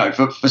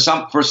 for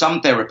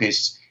some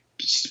therapists,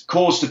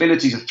 core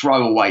stability is a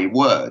throwaway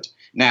word.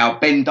 Now,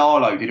 Ben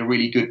Darlow did a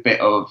really good bit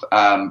of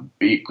kind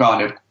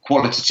of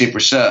qualitative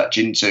research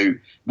into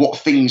what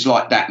things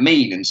like that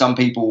mean, and some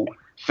people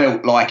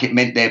felt like it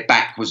meant their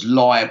back was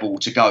liable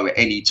to go at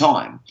any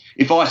time.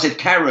 If I said,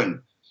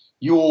 Karen,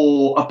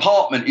 your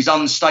apartment is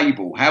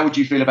unstable, how would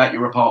you feel about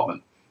your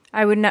apartment?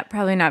 I would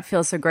probably not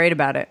feel so great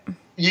about it.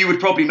 You would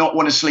probably not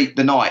want to sleep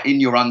the night in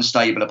your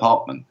unstable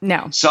apartment.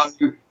 No. So,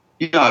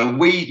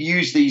 we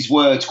use these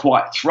words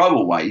quite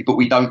throwaway, but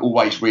we don't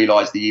always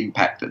realise the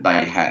impact that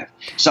they have.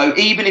 So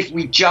even if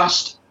we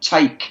just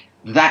take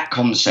that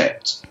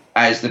concept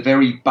as the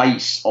very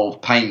base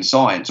of pain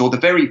science, or the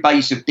very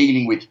base of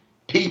dealing with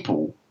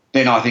people,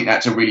 then I think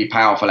that's a really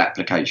powerful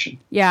application.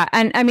 Yeah.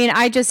 And I mean,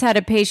 I just had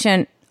a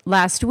patient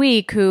last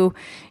week who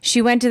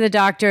she went to the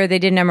doctor. They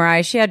did an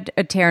MRI. She had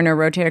a tear in her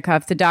rotator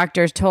cuff. The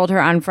doctor told her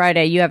on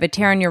Friday, you have a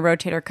tear in your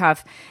rotator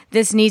cuff.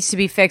 This needs to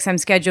be fixed. I'm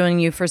scheduling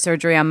you for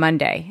surgery on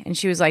Monday. And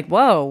she was like,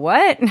 whoa,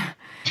 what?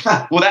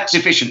 Well, that's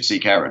efficiency,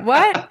 Karen.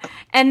 What?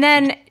 And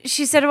then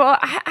she said, well,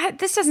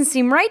 this doesn't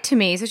seem right to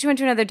me. So she went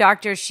to another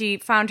doctor. She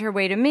found her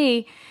way to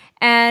me.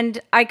 And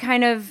I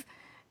kind of,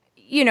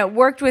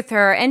 worked with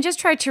her and just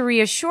tried to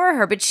reassure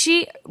her. But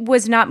she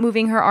was not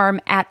moving her arm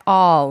at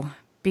all,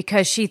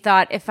 because she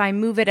thought if I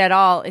move it at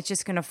all, it's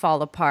just going to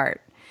fall apart.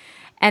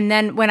 And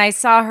then when I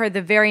saw her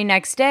the very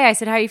next day, I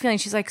said, how are you feeling?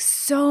 She's like,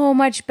 so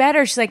much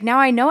better. She's like, now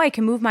I know I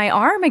can move my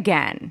arm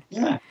again.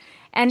 Yeah.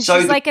 And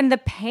she's like, and the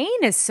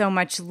pain is so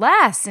much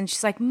less. And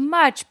she's like,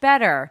 much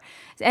better.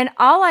 And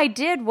all I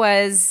did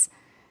was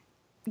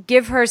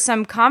give her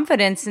some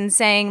confidence in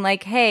saying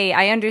like, hey,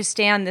 I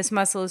understand this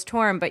muscle is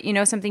torn, but you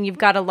know something, you've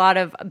got a lot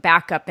of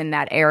backup in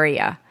that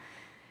area.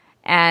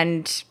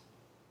 And,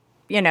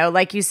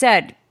 like you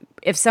said,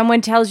 if someone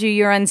tells you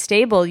you're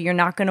unstable, you're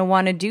not going to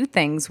want to do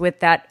things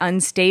with that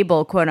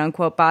unstable, quote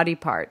unquote, body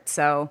part.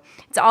 So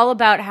it's all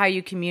about how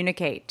you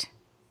communicate.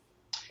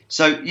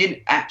 So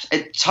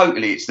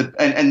totally, it's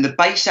and the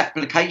base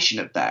application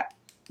of that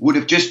would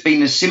have just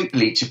been as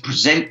simply to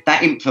present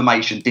that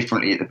information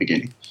differently at the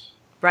beginning.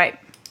 Right.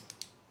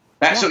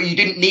 That's what you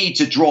didn't need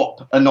to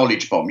drop a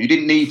knowledge bomb. You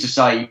didn't need to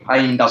say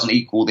pain doesn't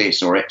equal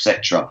this or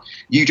etc.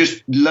 You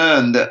just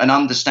learn that and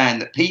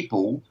understand that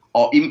people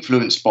are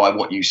influenced by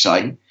what you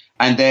say,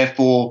 and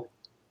therefore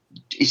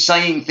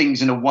saying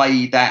things in a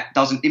way that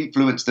doesn't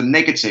influence them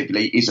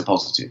negatively is a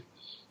positive.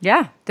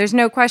 Yeah, there's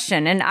no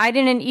question. And I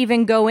didn't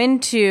even go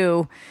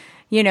into,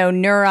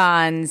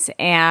 neurons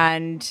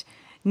and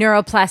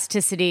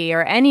neuroplasticity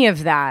or any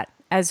of that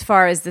as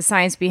far as the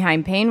science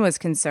behind pain was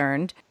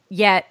concerned.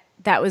 Yet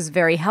that was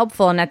very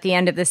helpful. And at the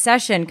end of the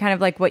session, kind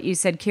of like what you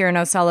said, Kieran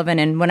O'Sullivan,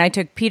 and when I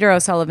took Peter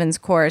O'Sullivan's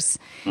course,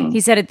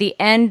 he said at the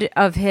end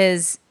of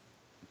his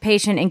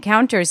patient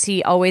encounters,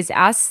 he always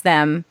asks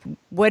them,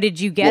 what did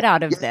you get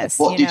out of this?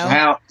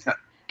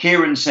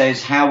 Kieran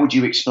says, how would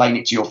you explain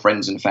it to your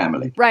friends and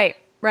family?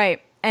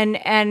 Right.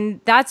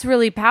 And that's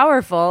really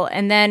powerful.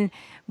 And then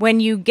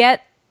when you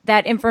get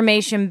that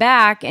information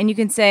back and you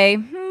can say,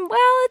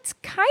 well, it's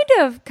kind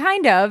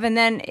of. And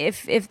then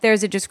if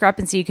there's a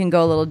discrepancy, you can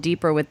go a little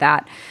deeper with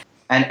that.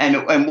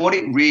 And what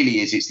it really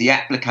is, it's the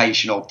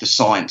application of the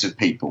science of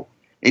people.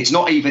 It's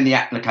not even the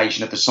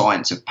application of the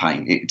science of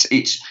pain.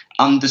 It's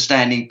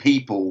understanding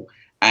people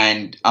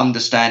and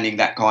understanding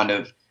that kind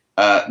of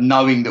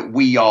knowing that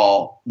we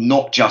are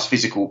not just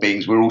physical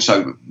beings. We're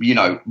also,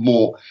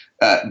 more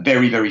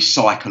very, very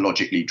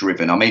psychologically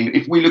driven. I mean,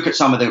 if we look at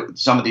some of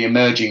the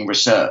emerging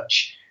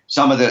research,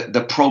 some of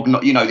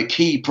the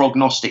key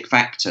prognostic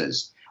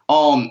factors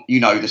aren't,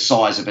 the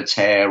size of a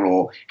tear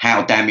or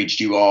how damaged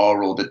you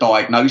are or the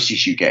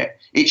diagnosis you get.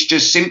 It's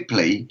just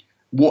simply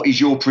what is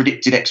your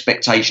predicted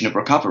expectation of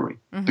recovery?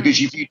 Mm-hmm.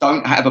 Because if you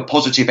don't have a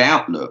positive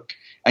outlook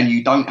and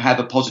you don't have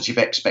a positive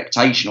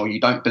expectation, or you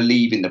don't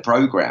believe in the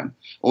program,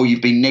 or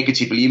you've been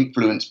negatively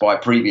influenced by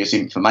previous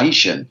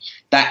information,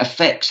 that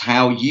affects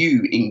how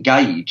you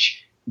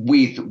engage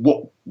with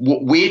what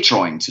we're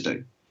trying to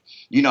do.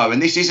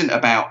 And this isn't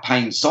about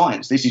pain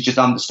science. This is just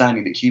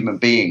understanding that human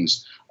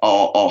beings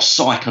are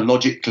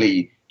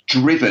psychologically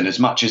driven as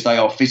much as they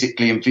are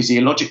physically and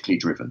physiologically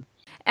driven.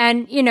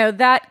 And,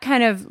 that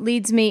kind of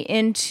leads me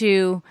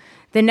into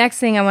the next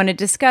thing I want to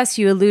discuss.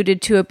 You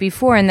alluded to it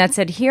before, and that's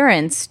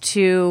adherence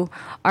to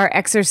our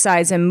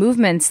exercise and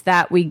movements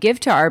that we give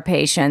to our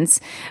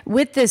patients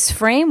with this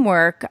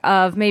framework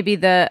of maybe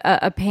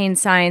a pain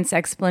science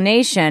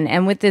explanation,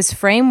 and with this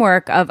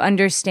framework of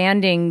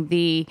understanding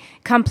the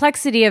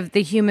complexity of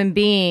the human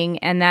being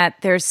and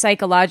that their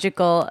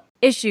psychological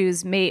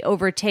issues may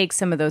overtake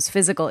some of those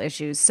physical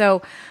issues.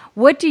 So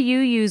what do you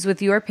use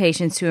with your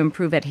patients to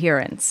improve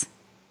adherence?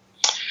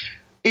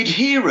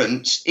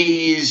 Adherence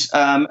is,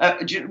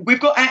 we've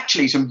got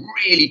actually some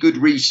really good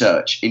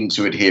research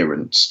into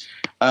adherence.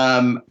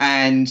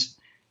 And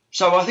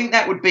so I think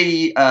that would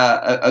be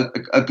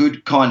a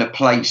good kind of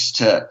place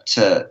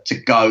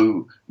to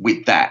go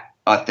with that,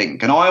 I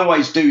think. And I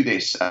always do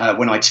this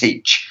when I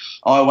teach.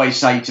 I always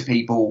say to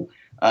people,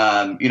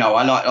 I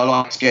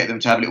like to get them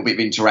to have a little bit of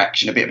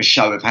interaction, a bit of a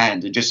show of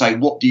hands, and just say,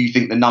 what do you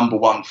think the number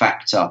one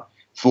factor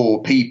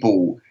for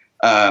people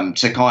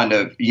to kind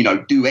of,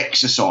 do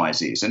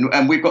exercises?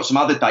 And we've got some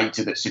other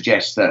data that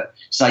suggests that,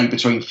 say,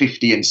 between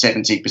 50 and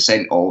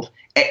 70% of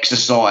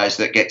exercise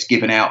that gets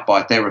given out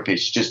by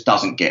therapists just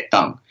doesn't get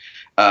done,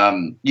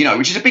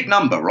 which is a big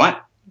number, right?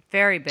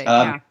 Very big,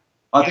 yeah.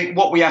 I think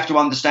what we have to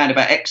understand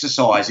about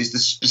exercise is the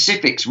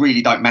specifics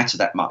really don't matter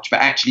that much, but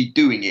actually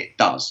doing it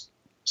does.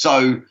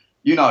 So,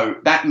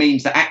 that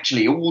means that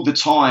actually all the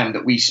time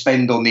that we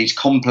spend on these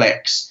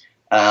complex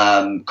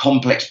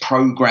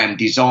program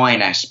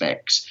design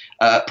aspects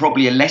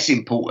probably are less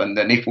important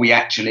than if we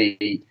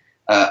actually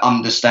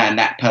understand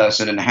that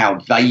person and how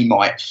they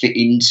might fit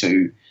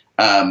into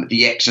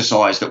the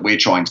exercise that we're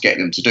trying to get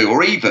them to do,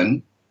 or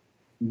even,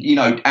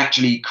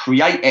 actually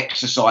create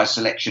exercise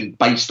selection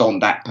based on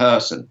that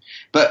person.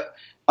 But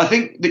I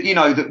think that,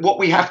 that what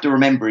we have to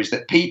remember is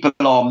that people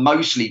are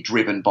mostly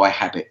driven by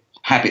habit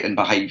and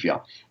behaviour.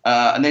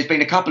 And there's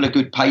been a couple of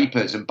good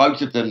papers, and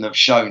both of them have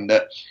shown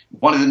that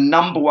one of the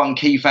number one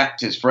key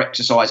factors for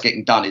exercise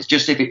getting done is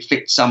just if it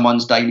fits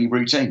someone's daily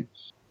routine.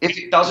 If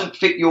it doesn't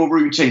fit your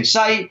routine,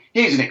 say,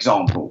 here's an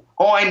example.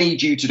 I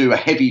need you to do a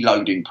heavy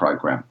loading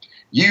program.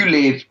 You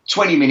live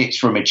 20 minutes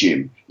from a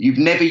gym. You've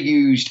never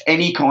used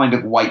any kind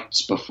of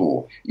weights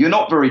before. You're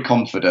not very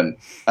confident.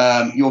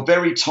 You're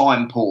very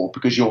time poor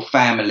because your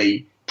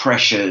family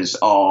pressures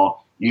are,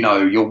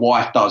 your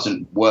wife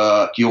doesn't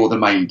work. You're the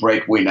main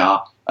breadwinner.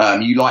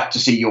 You like to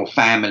see your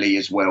family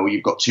as well.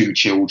 You've got 2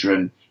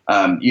 children.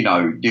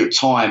 The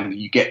time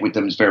you get with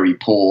them is very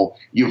poor.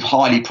 You have a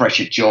highly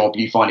pressured job.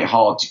 You find it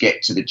hard to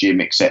get to the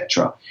gym,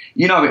 etc.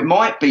 It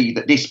might be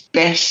that this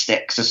best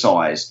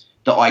exercise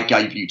that I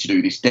gave you to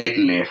do, this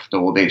deadlift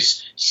or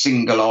this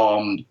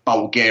single-armed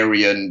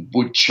Bulgarian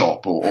wood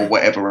chop or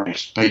whatever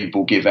else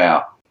people give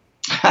out.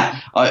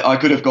 we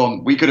could have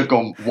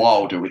gone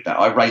wilder with that.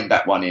 I reined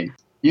that one in.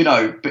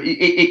 But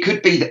it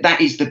could be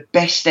that is the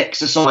best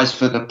exercise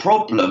for the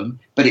problem,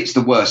 but it's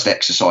the worst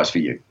exercise for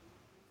you.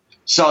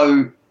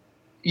 So,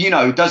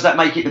 does that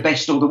make it the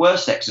best or the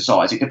worst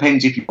exercise? It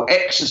depends if you're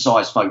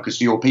exercise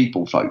focused or you're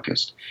people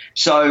focused.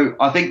 So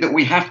I think that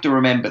we have to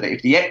remember that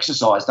if the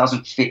exercise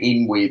doesn't fit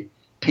in with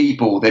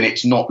people, then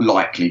it's not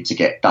likely to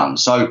get done.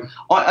 So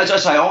I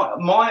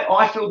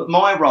feel that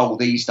my role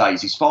these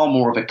days is far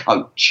more of a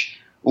coach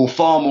or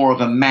far more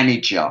of a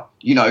manager.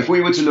 If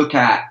we were to look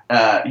at,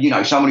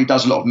 someone who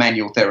does a lot of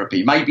manual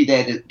therapy, maybe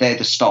they're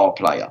the star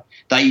player.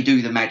 They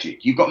do the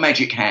magic. You've got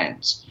magic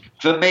hands.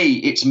 For me,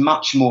 it's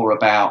much more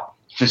about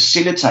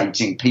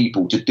facilitating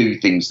people to do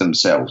things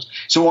themselves.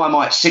 So I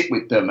might sit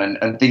with them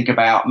and think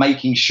about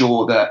making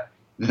sure that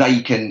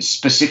they can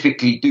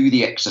specifically do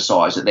the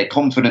exercise, that they're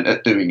confident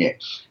at doing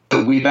it,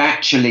 that we've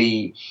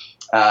actually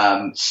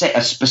set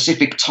a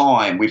specific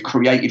time. We've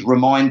created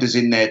reminders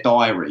in their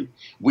diary.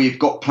 We've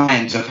got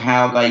plans of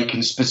how they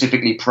can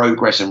specifically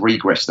progress and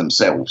regress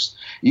themselves.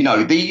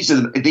 These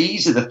are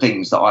the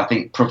things that I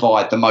think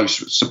provide the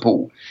most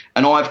support.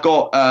 And I've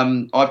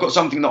got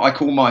something that I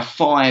call my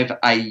 5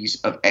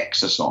 A's of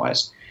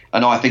exercise.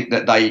 And I think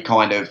that they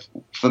kind of,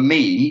 for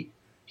me,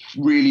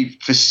 really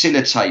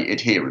facilitate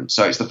adherence.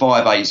 So it's the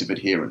 5 A's of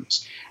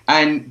adherence.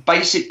 And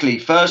basically,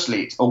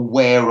 firstly, it's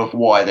aware of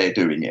why they're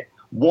doing it.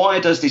 Why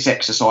does this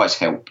exercise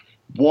help?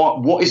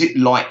 What is it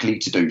likely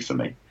to do for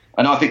me?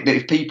 And I think that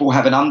if people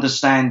have an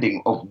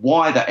understanding of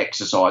why that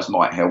exercise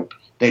might help,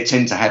 they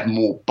tend to have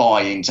more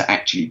buy-in to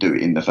actually do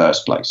it in the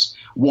first place.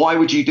 Why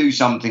would you do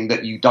something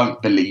that you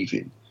don't believe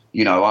in?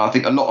 I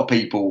think a lot of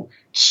people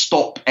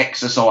stop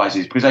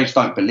exercises because they just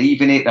don't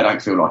believe in it. They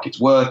don't feel like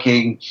it's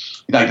working.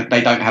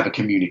 They don't have a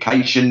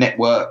communication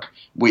network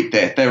with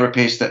their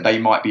therapist that they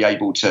might be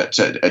able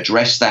to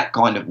address that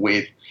kind of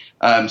with.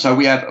 So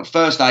we have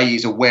first A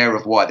is aware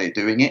of why they're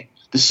doing it.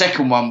 The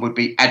second one would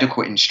be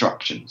adequate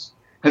instructions.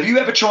 Have you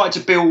ever tried to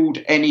build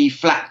any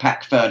flat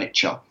pack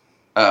furniture?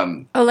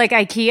 Like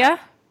IKEA?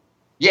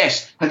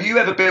 Yes. Have you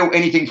ever built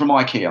anything from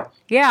IKEA?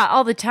 Yeah,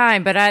 all the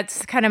time, but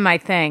that's kind of my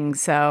thing,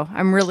 so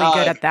I'm really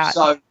good at that.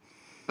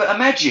 But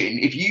imagine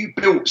if you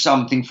built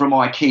something from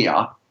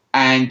IKEA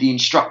and the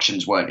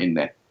instructions weren't in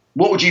there.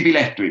 What would you be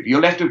left with?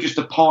 You're left with just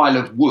a pile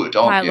of wood,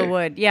 aren't you? Pile of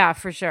wood, yeah,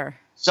 for sure.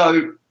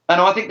 So,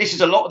 and I think this is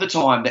a lot of the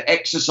time that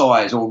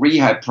exercise or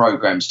rehab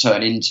programs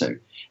turn into.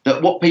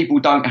 That what people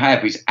don't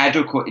have is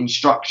adequate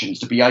instructions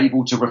to be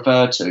able to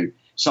refer to,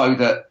 so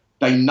that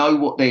they know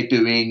what they're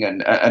doing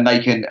and they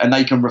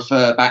can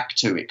refer back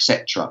to,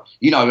 etc.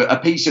 A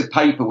piece of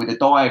paper with a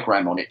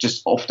diagram on it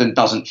just often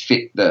doesn't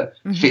fit the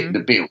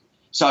bill.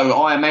 So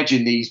I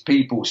imagine these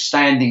people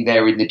standing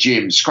there in the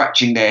gym,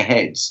 scratching their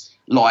heads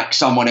like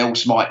someone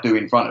else might do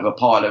in front of a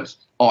pile of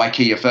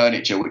IKEA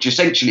furniture, which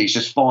essentially is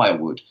just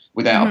firewood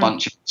without a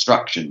bunch of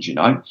instructions.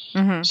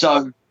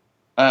 So.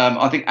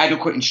 I think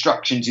adequate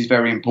instructions is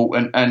very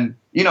important. And,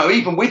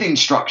 even with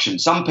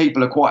instructions, some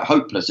people are quite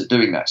hopeless at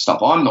doing that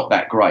stuff. I'm not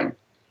that great.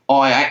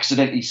 I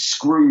accidentally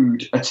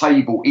screwed a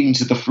table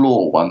into the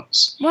floor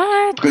once.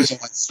 What? Because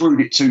I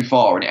screwed it too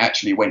far and it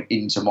actually went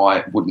into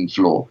my wooden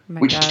floor,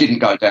 which didn't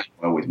go down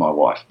well with my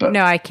wife. But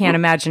no, I can't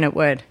imagine it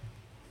would.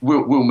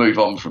 We'll move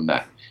on from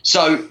that.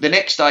 So the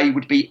next day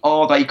would be,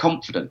 are they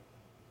confident?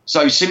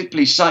 So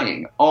simply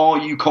saying, are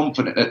you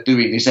confident at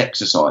doing this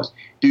exercise?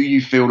 Do you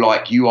feel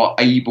like you are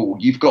able,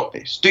 you've got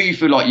this? Do you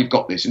feel like you've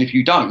got this? And if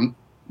you don't,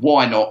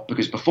 why not?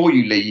 Because before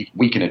you leave,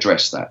 we can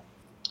address that.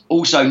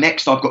 Also,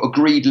 next, I've got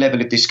agreed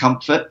level of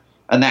discomfort.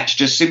 And that's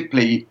just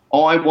simply,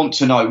 I want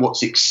to know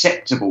what's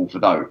acceptable for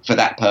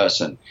that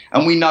person.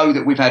 And we know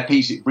that we've had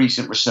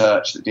recent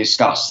research that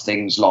discuss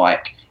things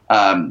like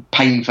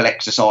painful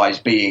exercise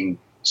being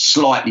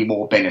slightly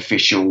more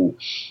beneficial,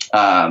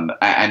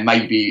 and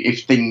maybe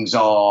if things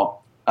are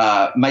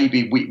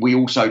maybe we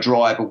also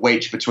drive a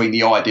wedge between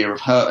the idea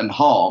of hurt and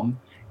harm.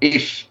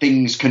 If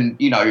things can,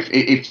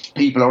 if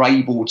people are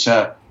able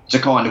to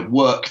kind of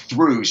work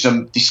through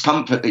some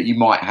discomfort that you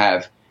might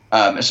have,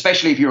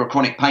 especially if you're a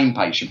chronic pain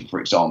patient, for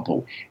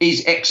example,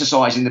 is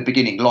exercise in the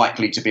beginning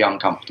likely to be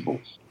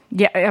uncomfortable?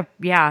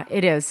 Yeah,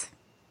 it is.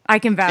 I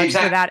can vouch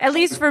for that. At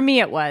least for me,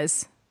 it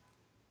was.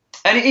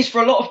 And it is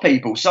for a lot of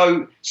people.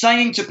 So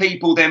saying to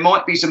people there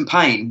might be some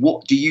pain,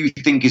 what do you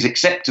think is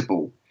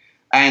acceptable?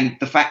 And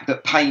the fact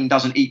that pain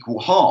doesn't equal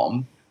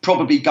harm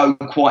probably go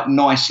quite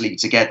nicely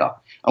together.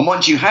 And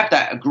once you have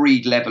that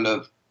agreed level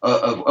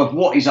of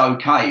what is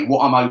okay,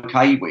 what I'm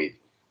okay with,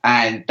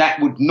 and that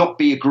would not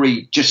be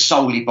agreed just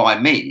solely by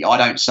me. I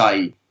don't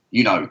say,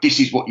 this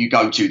is what you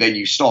go to, then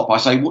you stop. I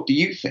say, what do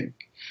you think?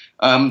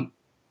 And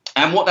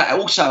what that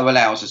also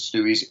allows us to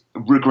do is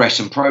regress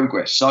and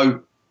progress.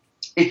 So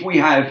if we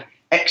have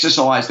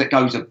exercise that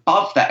goes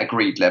above that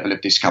agreed level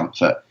of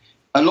discomfort,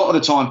 a lot of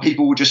the time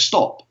people will just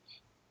stop.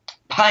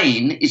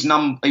 Pain is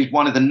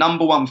one of the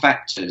number one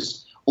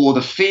factors, or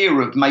the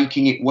fear of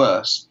making it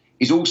worse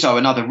is also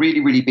another really,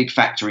 really big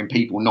factor in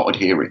people not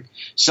adhering.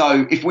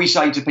 So if we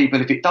say to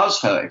people, if it does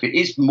hurt, if it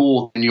is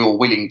more than you're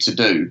willing to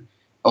do,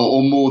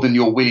 or more than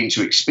you're willing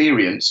to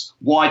experience,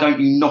 why don't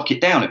you knock it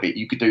down a bit?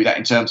 You could do that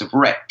in terms of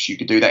reps. You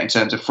could do that in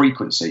terms of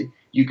frequency.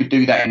 You could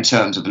do that in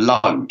terms of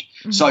load.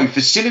 Mm-hmm. So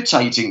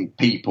facilitating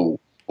people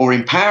or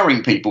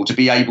empowering people to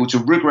be able to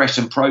regress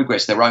and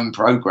progress their own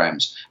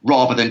programs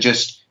rather than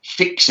just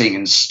fixing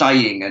and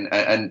staying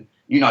and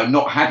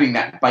not having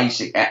that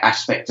basic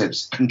aspect of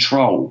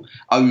control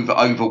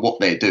over what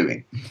they're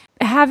doing.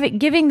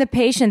 Giving the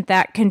patient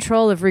that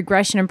control of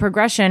regression and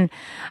progression,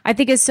 I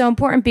think is so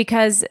important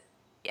because,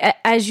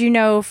 as you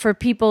know, for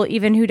people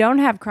even who don't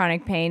have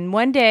chronic pain,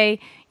 one day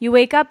you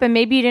wake up and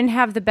maybe you didn't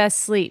have the best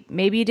sleep.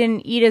 Maybe you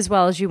didn't eat as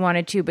well as you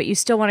wanted to, but you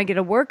still want to get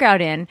a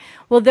workout in.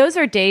 Well, those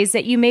are days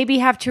that you maybe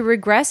have to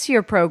regress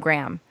your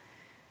program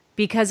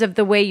because of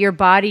the way your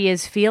body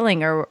is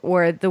feeling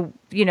or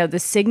the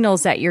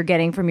signals that you're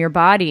getting from your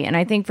body. And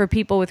I think for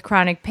people with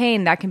chronic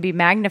pain, that can be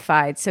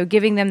magnified. So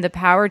giving them the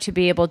power to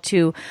be able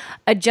to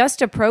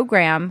adjust a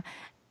program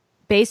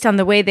based on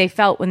the way they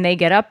felt when they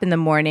get up in the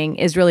morning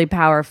is really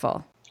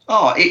powerful.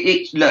 Oh,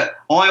 look,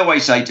 I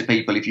always say to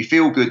people, if you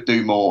feel good,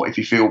 do more. If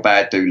you feel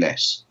bad, do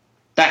less.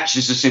 That's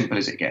just as simple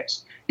as it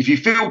gets. If you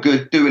feel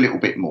good, do a little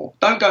bit more.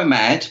 Don't go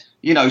mad.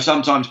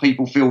 Sometimes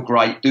people feel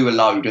great, do a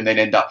load, and then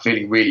end up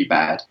feeling really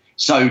bad.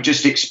 So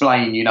just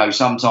explain,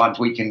 sometimes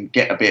we can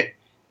get a bit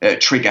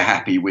trigger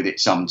happy with it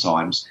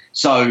sometimes.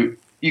 So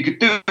you could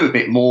do a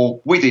bit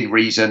more within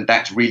reason.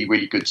 That's really,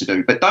 really good to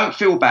do. But don't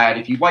feel bad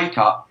if you wake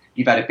up,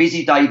 you've had a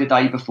busy day the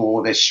day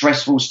before, there's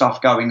stressful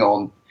stuff going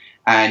on,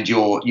 and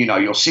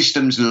your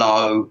system's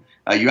low,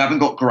 you haven't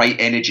got great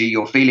energy,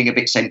 you're feeling a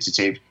bit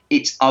sensitive.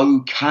 It's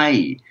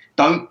okay.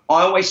 I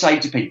always say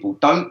to people,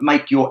 don't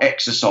make your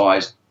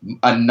exercise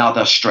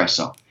another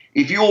stressor.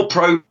 If your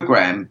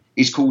program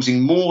is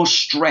causing more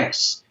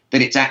stress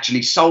than it's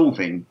actually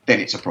solving,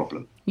 then it's a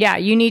problem. Yeah,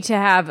 you need to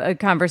have a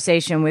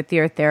conversation with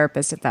your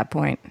therapist at that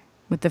point,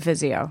 with the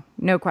physio.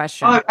 No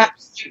question. Oh,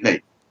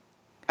 absolutely.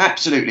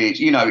 Absolutely.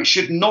 It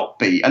should not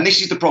be. And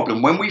this is the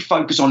problem. When we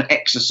focus on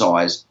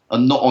exercise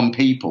and not on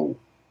people,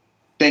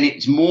 then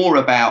it's more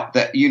about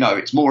that,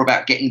 it's more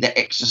about getting the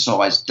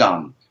exercise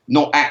done,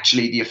 not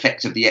actually the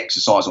effect of the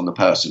exercise on the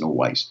person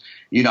always.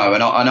 And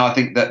I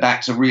think that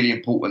that's a really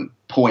important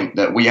point,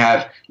 that we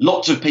have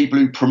lots of people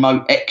who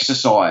promote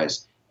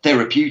exercise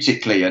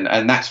therapeutically,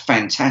 and that's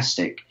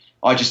fantastic.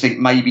 I just think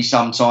maybe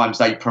sometimes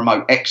they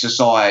promote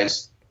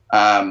exercise.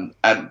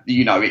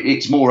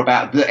 It's more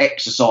about the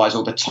exercise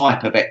or the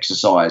type of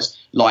exercise,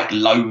 like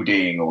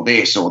loading or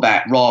this or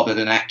that, rather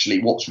than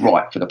actually what's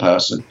right for the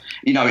person.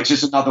 It's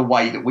just another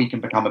way that we can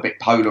become a bit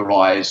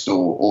polarized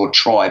or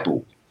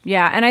tribal.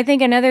 Yeah. And I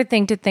think another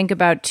thing to think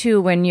about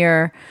too, when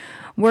you're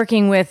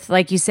working with,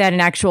 like you said, an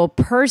actual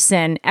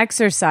person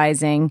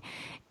exercising,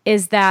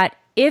 is that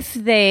if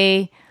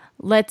they,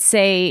 let's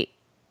say,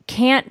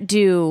 can't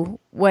do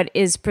what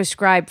is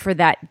prescribed for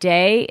that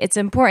day, it's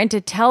important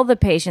to tell the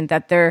patient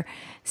that they're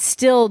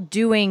still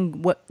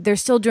doing well, they're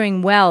still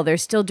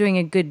doing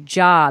a good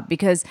job,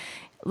 because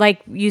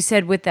like you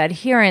said with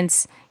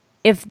adherence,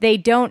 if they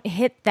don't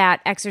hit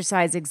that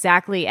exercise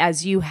exactly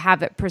as you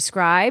have it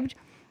prescribed,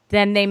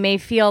 then they may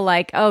feel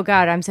like, oh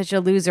God, I'm such a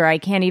loser, I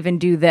can't even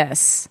do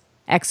this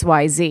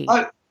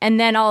XYZ. And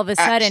then all of a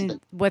sudden,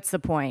 what's the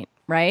point,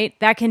 right?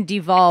 That can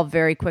devolve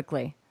very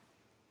quickly.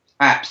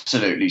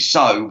 Absolutely.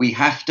 So we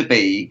have to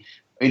be,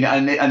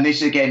 and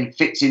this again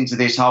fits into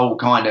this whole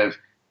kind of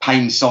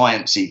pain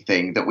sciencey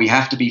thing, that we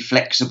have to be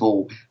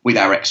flexible with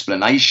our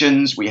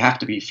explanations. We have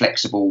to be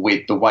flexible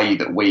with the way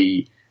that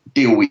we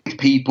deal with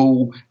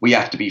people. We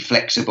have to be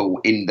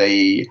flexible in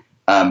the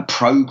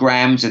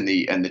programs and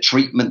the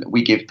treatment that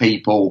we give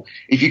people.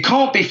 If you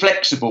can't be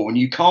flexible and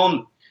you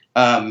can't,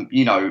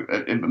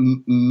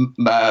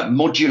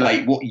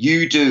 modulate what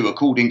you do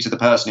according to the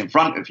person in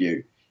front of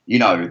you,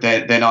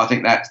 then I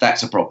think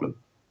that's a problem.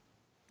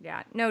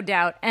 Yeah, no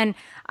doubt. And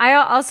I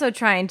also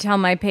try and tell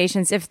my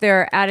patients if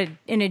they're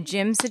in a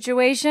gym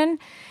situation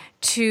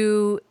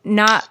to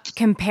not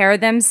compare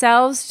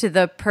themselves to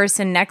the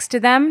person next to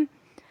them,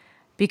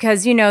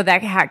 because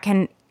that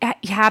can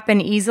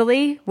happen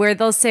easily, where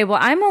they'll say, well,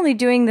 I'm only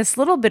doing this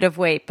little bit of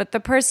weight, but the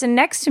person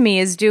next to me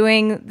is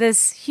doing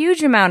this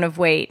huge amount of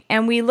weight,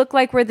 and we look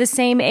like we're the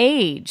same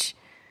age.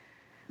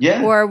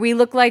 Yeah. Or we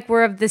look like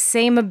we're of the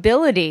same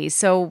ability.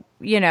 So,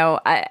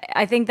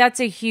 I think that's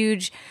a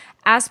huge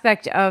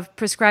aspect of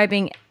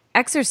prescribing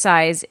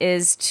exercise,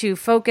 is to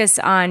focus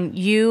on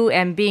you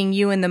and being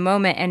you in the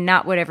moment and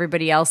not what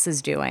everybody else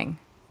is doing.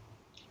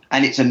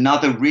 And it's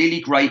another really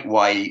great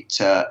way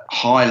to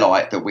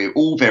highlight that we're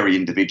all very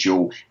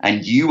individual,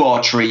 and you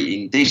are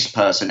treating this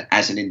person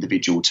as an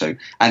individual too.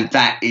 And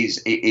that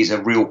is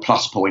a real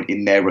plus point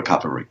in their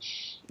recovery.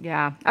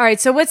 Yeah. All right.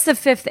 So what's the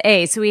 5th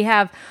A? So we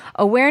have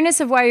awareness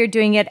of why you're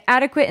doing it,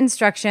 adequate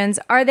instructions,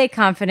 are they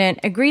confident,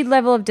 agreed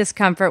level of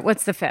discomfort.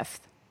 What's the 5th?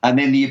 And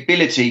then the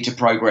ability to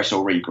progress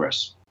or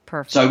regress.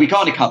 Perfect. So we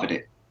kind of covered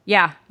it.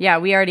 Yeah. Yeah.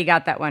 We already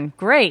got that one.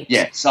 Great.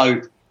 Yeah.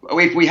 So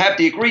if we have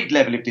the agreed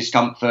level of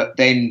discomfort,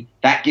 then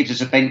that gives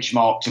us a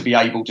benchmark to be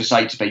able to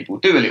say to people,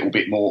 do a little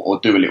bit more or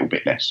do a little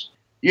bit less.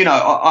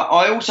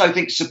 I also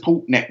think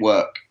support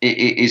network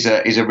is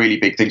a really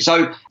big thing.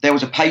 So there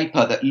was a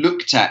paper that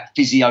looked at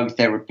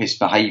physiotherapist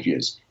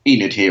behaviours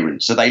in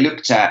adherence. So they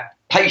looked at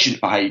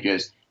patient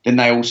behaviours, then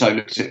they also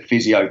looked at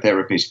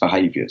physiotherapist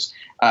behaviours.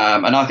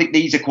 And I think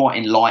these are quite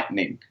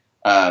enlightening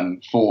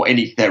for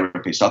any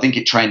therapist. I think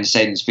it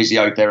transcends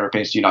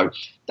physiotherapists, and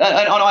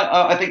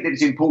I think that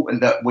it's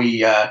important that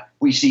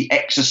we see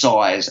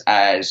exercise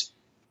as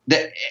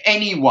that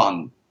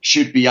anyone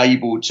should be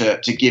able to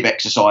give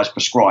exercise,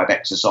 prescribe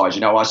exercise.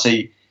 I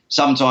see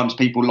sometimes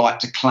people like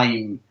to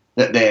claim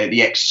that they're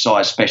the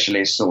exercise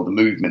specialists or the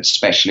movement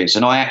specialists.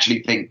 And I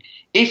actually think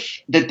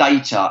if the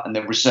data and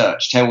the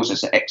research tells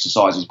us that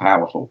exercise is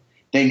powerful,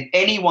 then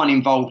anyone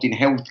involved in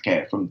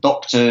healthcare, from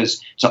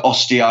doctors to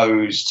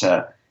osteos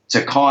to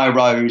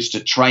chiros,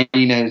 to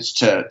trainers,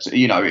 to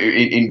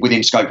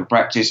within scope of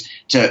practice,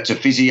 to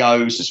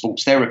physios, to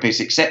sports therapists,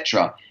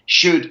 etc.,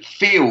 should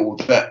feel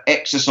that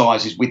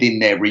exercise is within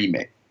their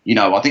remit.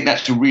 I think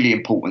that's a really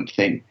important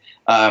thing,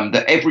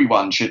 that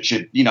everyone should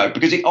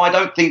because I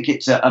don't think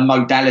it's a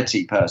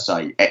modality per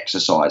se,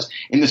 exercise,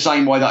 in the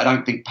same way that I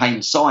don't think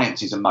pain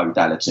science is a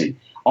modality.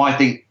 I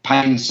think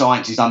pain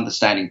science is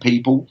understanding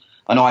people,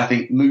 and I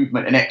think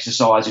movement and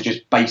exercise are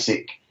just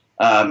basic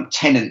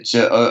tenets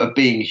of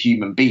being a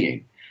human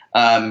being.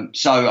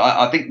 So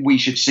I think we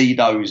should see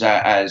those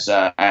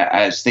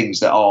as things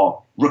that are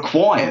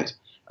required,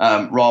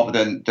 rather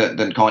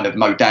than kind of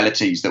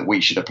modalities that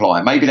we should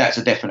apply. Maybe that's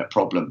a definite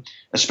problem,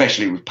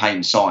 especially with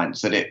pain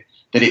science, that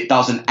it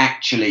doesn't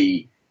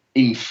actually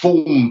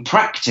inform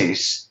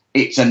practice.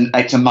 It's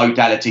a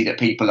modality that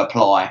people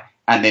apply,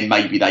 and then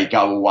maybe they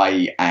go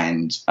away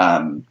and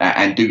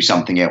do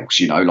something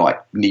else,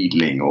 like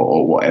needling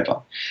or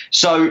whatever.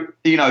 So,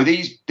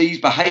 these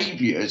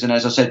behaviours, and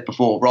as I said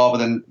before, rather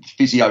than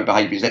physio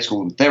behaviours, let's call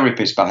them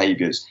therapist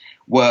behaviours,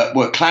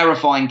 were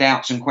clarifying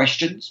doubts and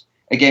questions.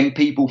 Again,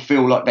 people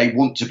feel like they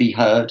want to be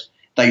heard,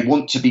 they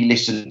want to be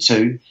listened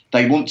to,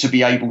 they want to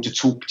be able to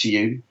talk to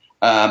you,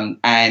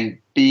 and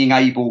being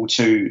able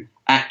to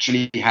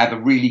actually have a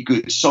really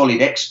good,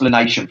 solid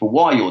explanation for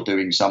why you're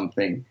doing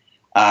something,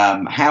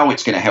 how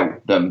it's going to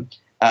help them,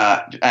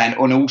 and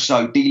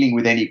also dealing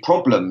with any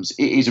problems.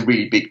 It is a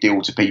really big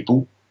deal to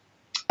people.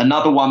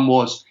 Another one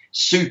was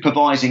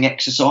supervising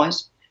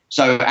exercise.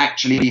 So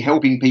actually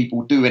helping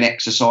people do an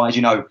exercise.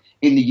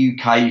 In the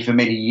UK for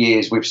many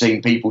years, we've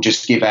seen people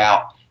just give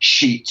out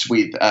sheets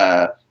with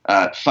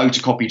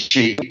photocopied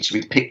sheets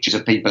with pictures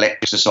of people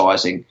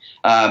exercising.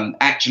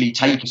 Actually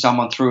taking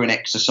someone through an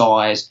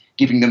exercise,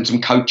 giving them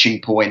some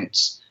coaching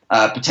points,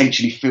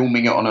 potentially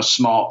filming it on a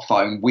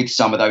smartphone with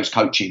some of those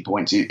coaching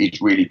points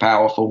is really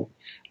powerful.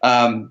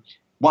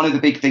 One of the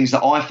big things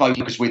that I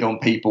focus with on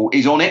people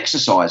is on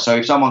exercise. So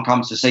if someone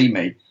comes to see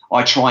me,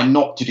 I try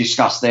not to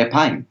discuss their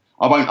pain.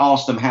 I won't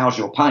ask them, how's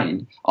your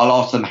pain? I'll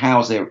ask them,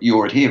 how's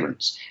your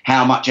adherence?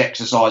 How much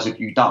exercise have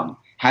you done?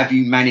 Have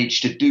you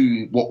managed to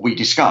do what we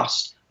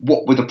discussed?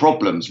 What were the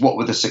problems? What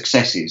were the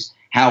successes?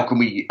 How can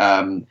we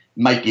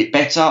make it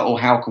better, or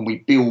how can we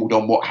build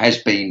on what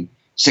has been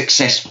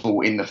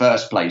successful in the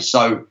first place?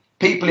 So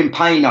people in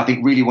pain, I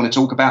think, really want to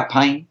talk about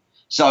pain.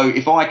 So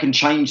if I can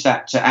change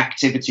that to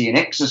activity and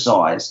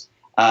exercise,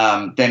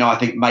 then I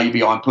think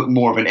maybe I'm putting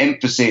more of an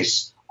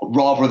emphasis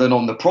rather than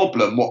on the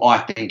problem, what I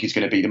think is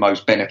going to be the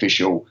most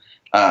beneficial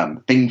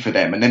thing for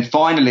them. And then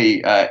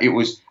finally, it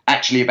was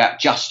actually about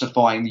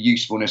justifying the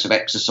usefulness of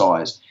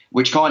exercise,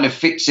 which kind of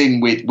fits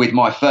in with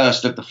my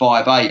first of the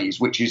 5 A's,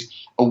 which is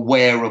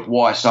aware of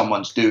why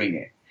someone's doing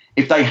it.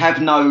 If I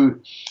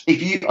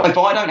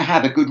don't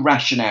have a good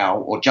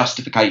rationale or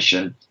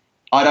justification,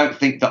 I don't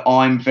think that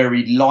I'm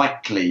very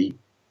likely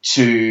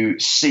to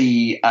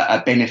see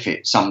a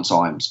benefit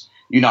sometimes.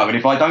 And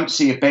if I don't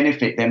see a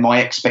benefit, then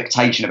my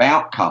expectation of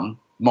outcome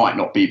might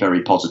not be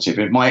very positive.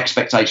 If my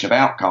expectation of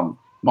outcome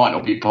might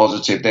not be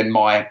positive, then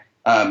my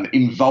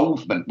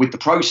involvement with the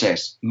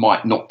process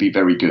might not be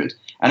very good.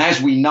 And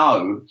as we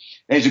know,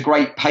 there's a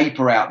great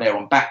paper out there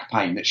on back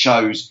pain that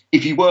shows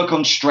if you work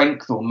on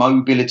strength or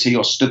mobility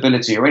or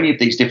stability or any of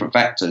these different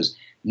factors,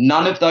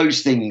 none of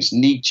those things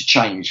need to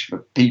change for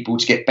people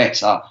to get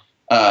better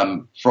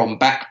from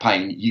back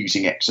pain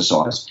using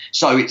exercise.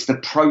 So it's the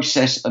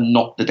process and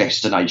not the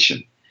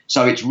destination.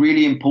 So it's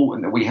really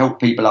important that we help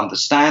people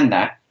understand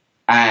that,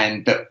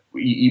 and that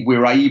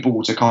we're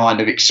able to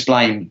kind of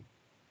explain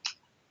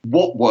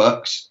what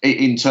works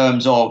in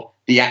terms of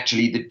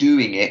the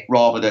doing it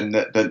rather than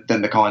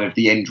the kind of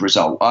the end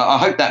result. I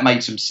hope that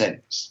made some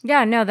sense.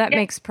 Yeah, no, that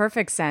makes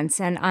perfect sense.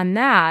 And on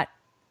that,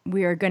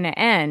 we are going to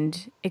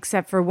end,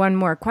 except for one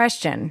more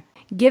question.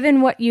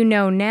 Given what you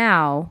know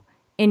now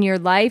in your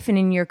life and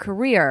in your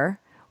career,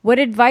 what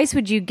advice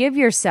would you give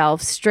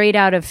yourself straight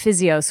out of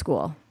physio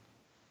school?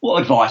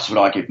 What advice would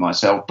I give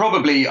myself?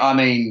 Probably,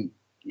 I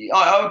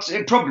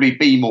would probably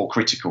be more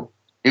critical.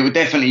 It would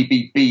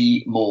definitely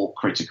be more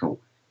critical.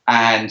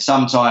 And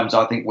sometimes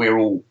I think we're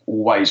all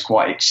always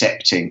quite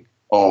accepting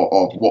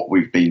of what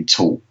we've been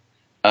taught,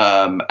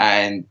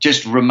 and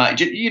just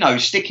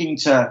sticking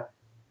to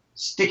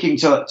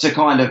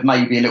kind of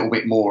maybe a little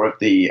bit more of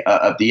the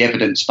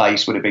evidence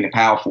base would have been a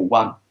powerful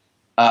one,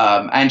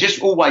 and just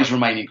always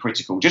remaining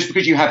critical. Just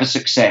because you have a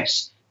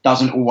success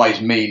doesn't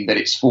always mean that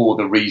it's for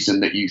the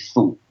reason that you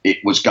thought it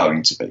was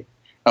going to be,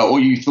 or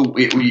you thought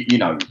it.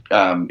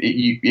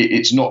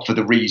 It's not for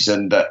the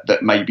reason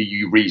that maybe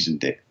you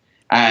reasoned it.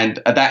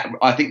 And that,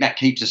 I think, that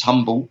keeps us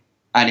humble,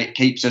 and it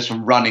keeps us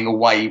from running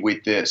away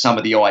with some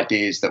of the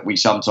ideas that we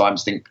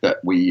sometimes think that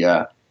we,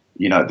 that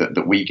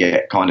we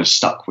get kind of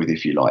stuck with,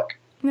 if you like.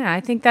 Yeah, I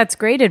think that's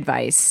great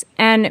advice.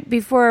 And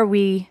before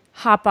we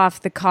hop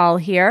off the call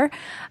here,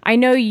 I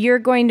know you're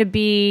going to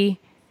be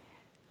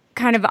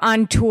kind of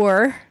on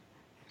tour.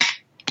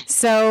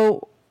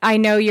 So I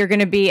know you're going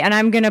to be, and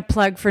I'm going to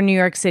plug for New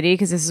York City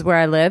because this is where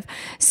I live.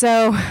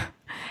 So...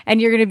 And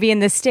you're going to be in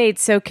the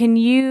States. So can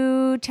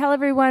you tell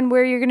everyone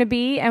where you're going to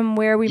be and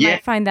where we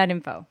might find that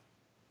info?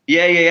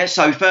 Yeah.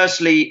 So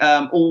firstly,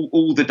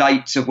 all the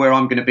dates of where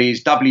I'm going to be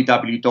is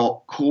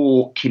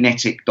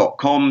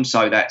www.corekinetic.com.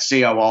 So that's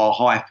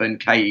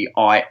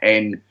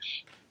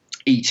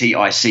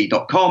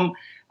COR-KINETIC.com.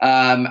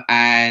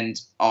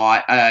 And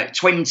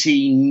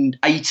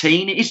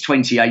 2018, it is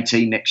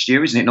 2018 next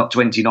year, isn't it? Not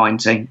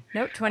 2019.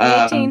 Nope,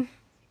 2018.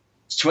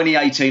 It's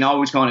 2018. I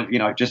was kind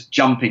of, just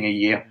jumping a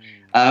year.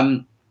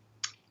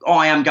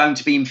 I am going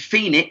to be in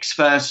Phoenix,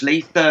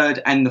 firstly,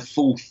 3rd and the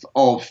 4th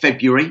of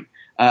February,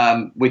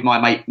 with my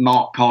mate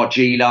Mark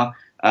Cargila.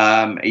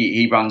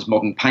 He runs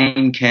Modern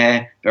Pain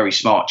Care, very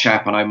smart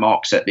chap. I know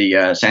Mark's at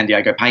the San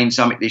Diego Pain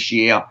Summit this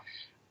year.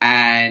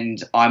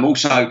 And I'm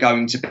also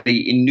going to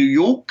be in New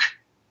York,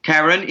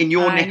 Karen, in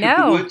your neck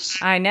of the woods.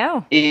 I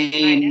know.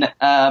 And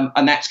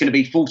that's going to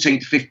be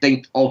 14th,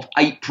 15th of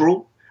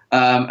April.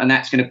 And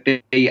that's going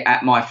to be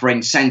at my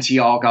friend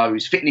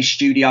Santiago's fitness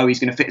studio. He's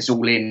going to fit us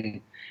all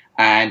in,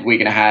 and we're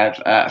going to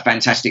have a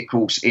fantastic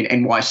course in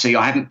NYC.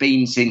 I haven't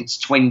been since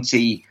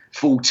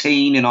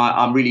 2014, and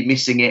I'm really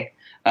missing it.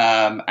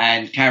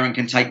 And Karen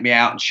can take me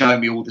out and show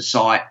me all the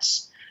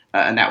sites,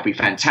 and that will be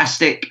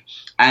fantastic.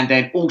 And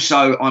then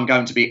also I'm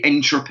going to be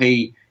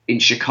Entropy in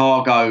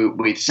Chicago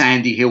with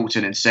Sandy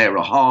Hilton and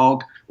Sarah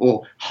Haag,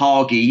 or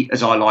Haagi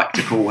as I like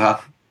to call her.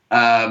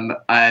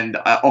 And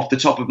off the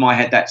top of my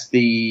head, that's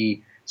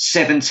the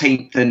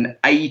 17th and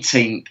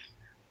 18th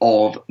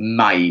of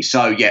May.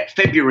 So, yeah,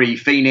 February,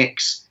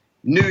 Phoenix,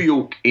 New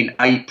York in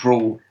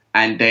April,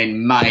 and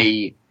then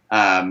May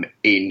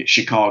in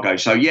Chicago.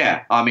 So,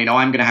 yeah, I'm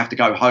going to have to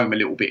go home a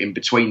little bit in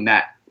between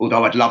that,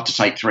 although I'd love to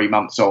take 3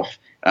 months off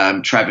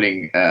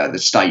traveling the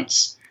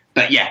States.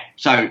 But, yeah,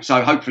 so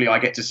hopefully I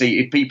get to see,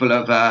 if people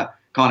have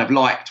kind of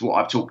liked what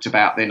I've talked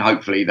about, then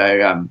hopefully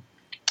they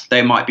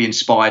might be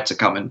inspired to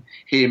come and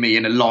hear me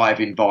in a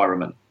live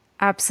environment.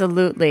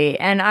 Absolutely.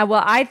 And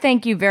I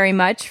thank you very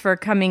much for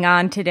coming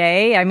on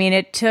today. I mean,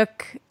 it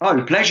took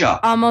pleasure.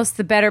 Almost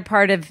the better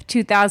part of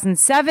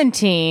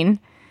 2017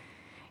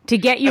 to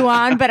get you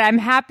on, but I'm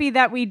happy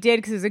that we did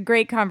because it was a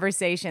great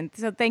conversation.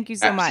 So thank you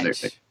so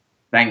much.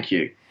 Thank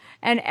you.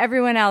 And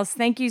everyone else,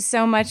 thank you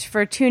so much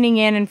for tuning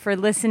in and for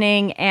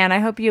listening. And I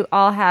hope you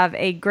all have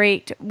a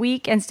great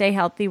week and stay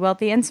healthy,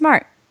 wealthy, and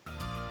smart.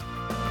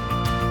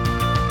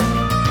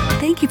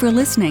 Thank you for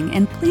listening,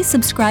 and please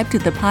subscribe to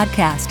the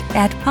podcast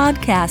at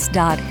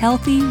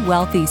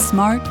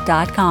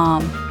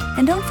podcast.healthywealthysmart.com.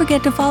 And don't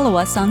forget to follow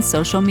us on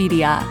social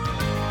media.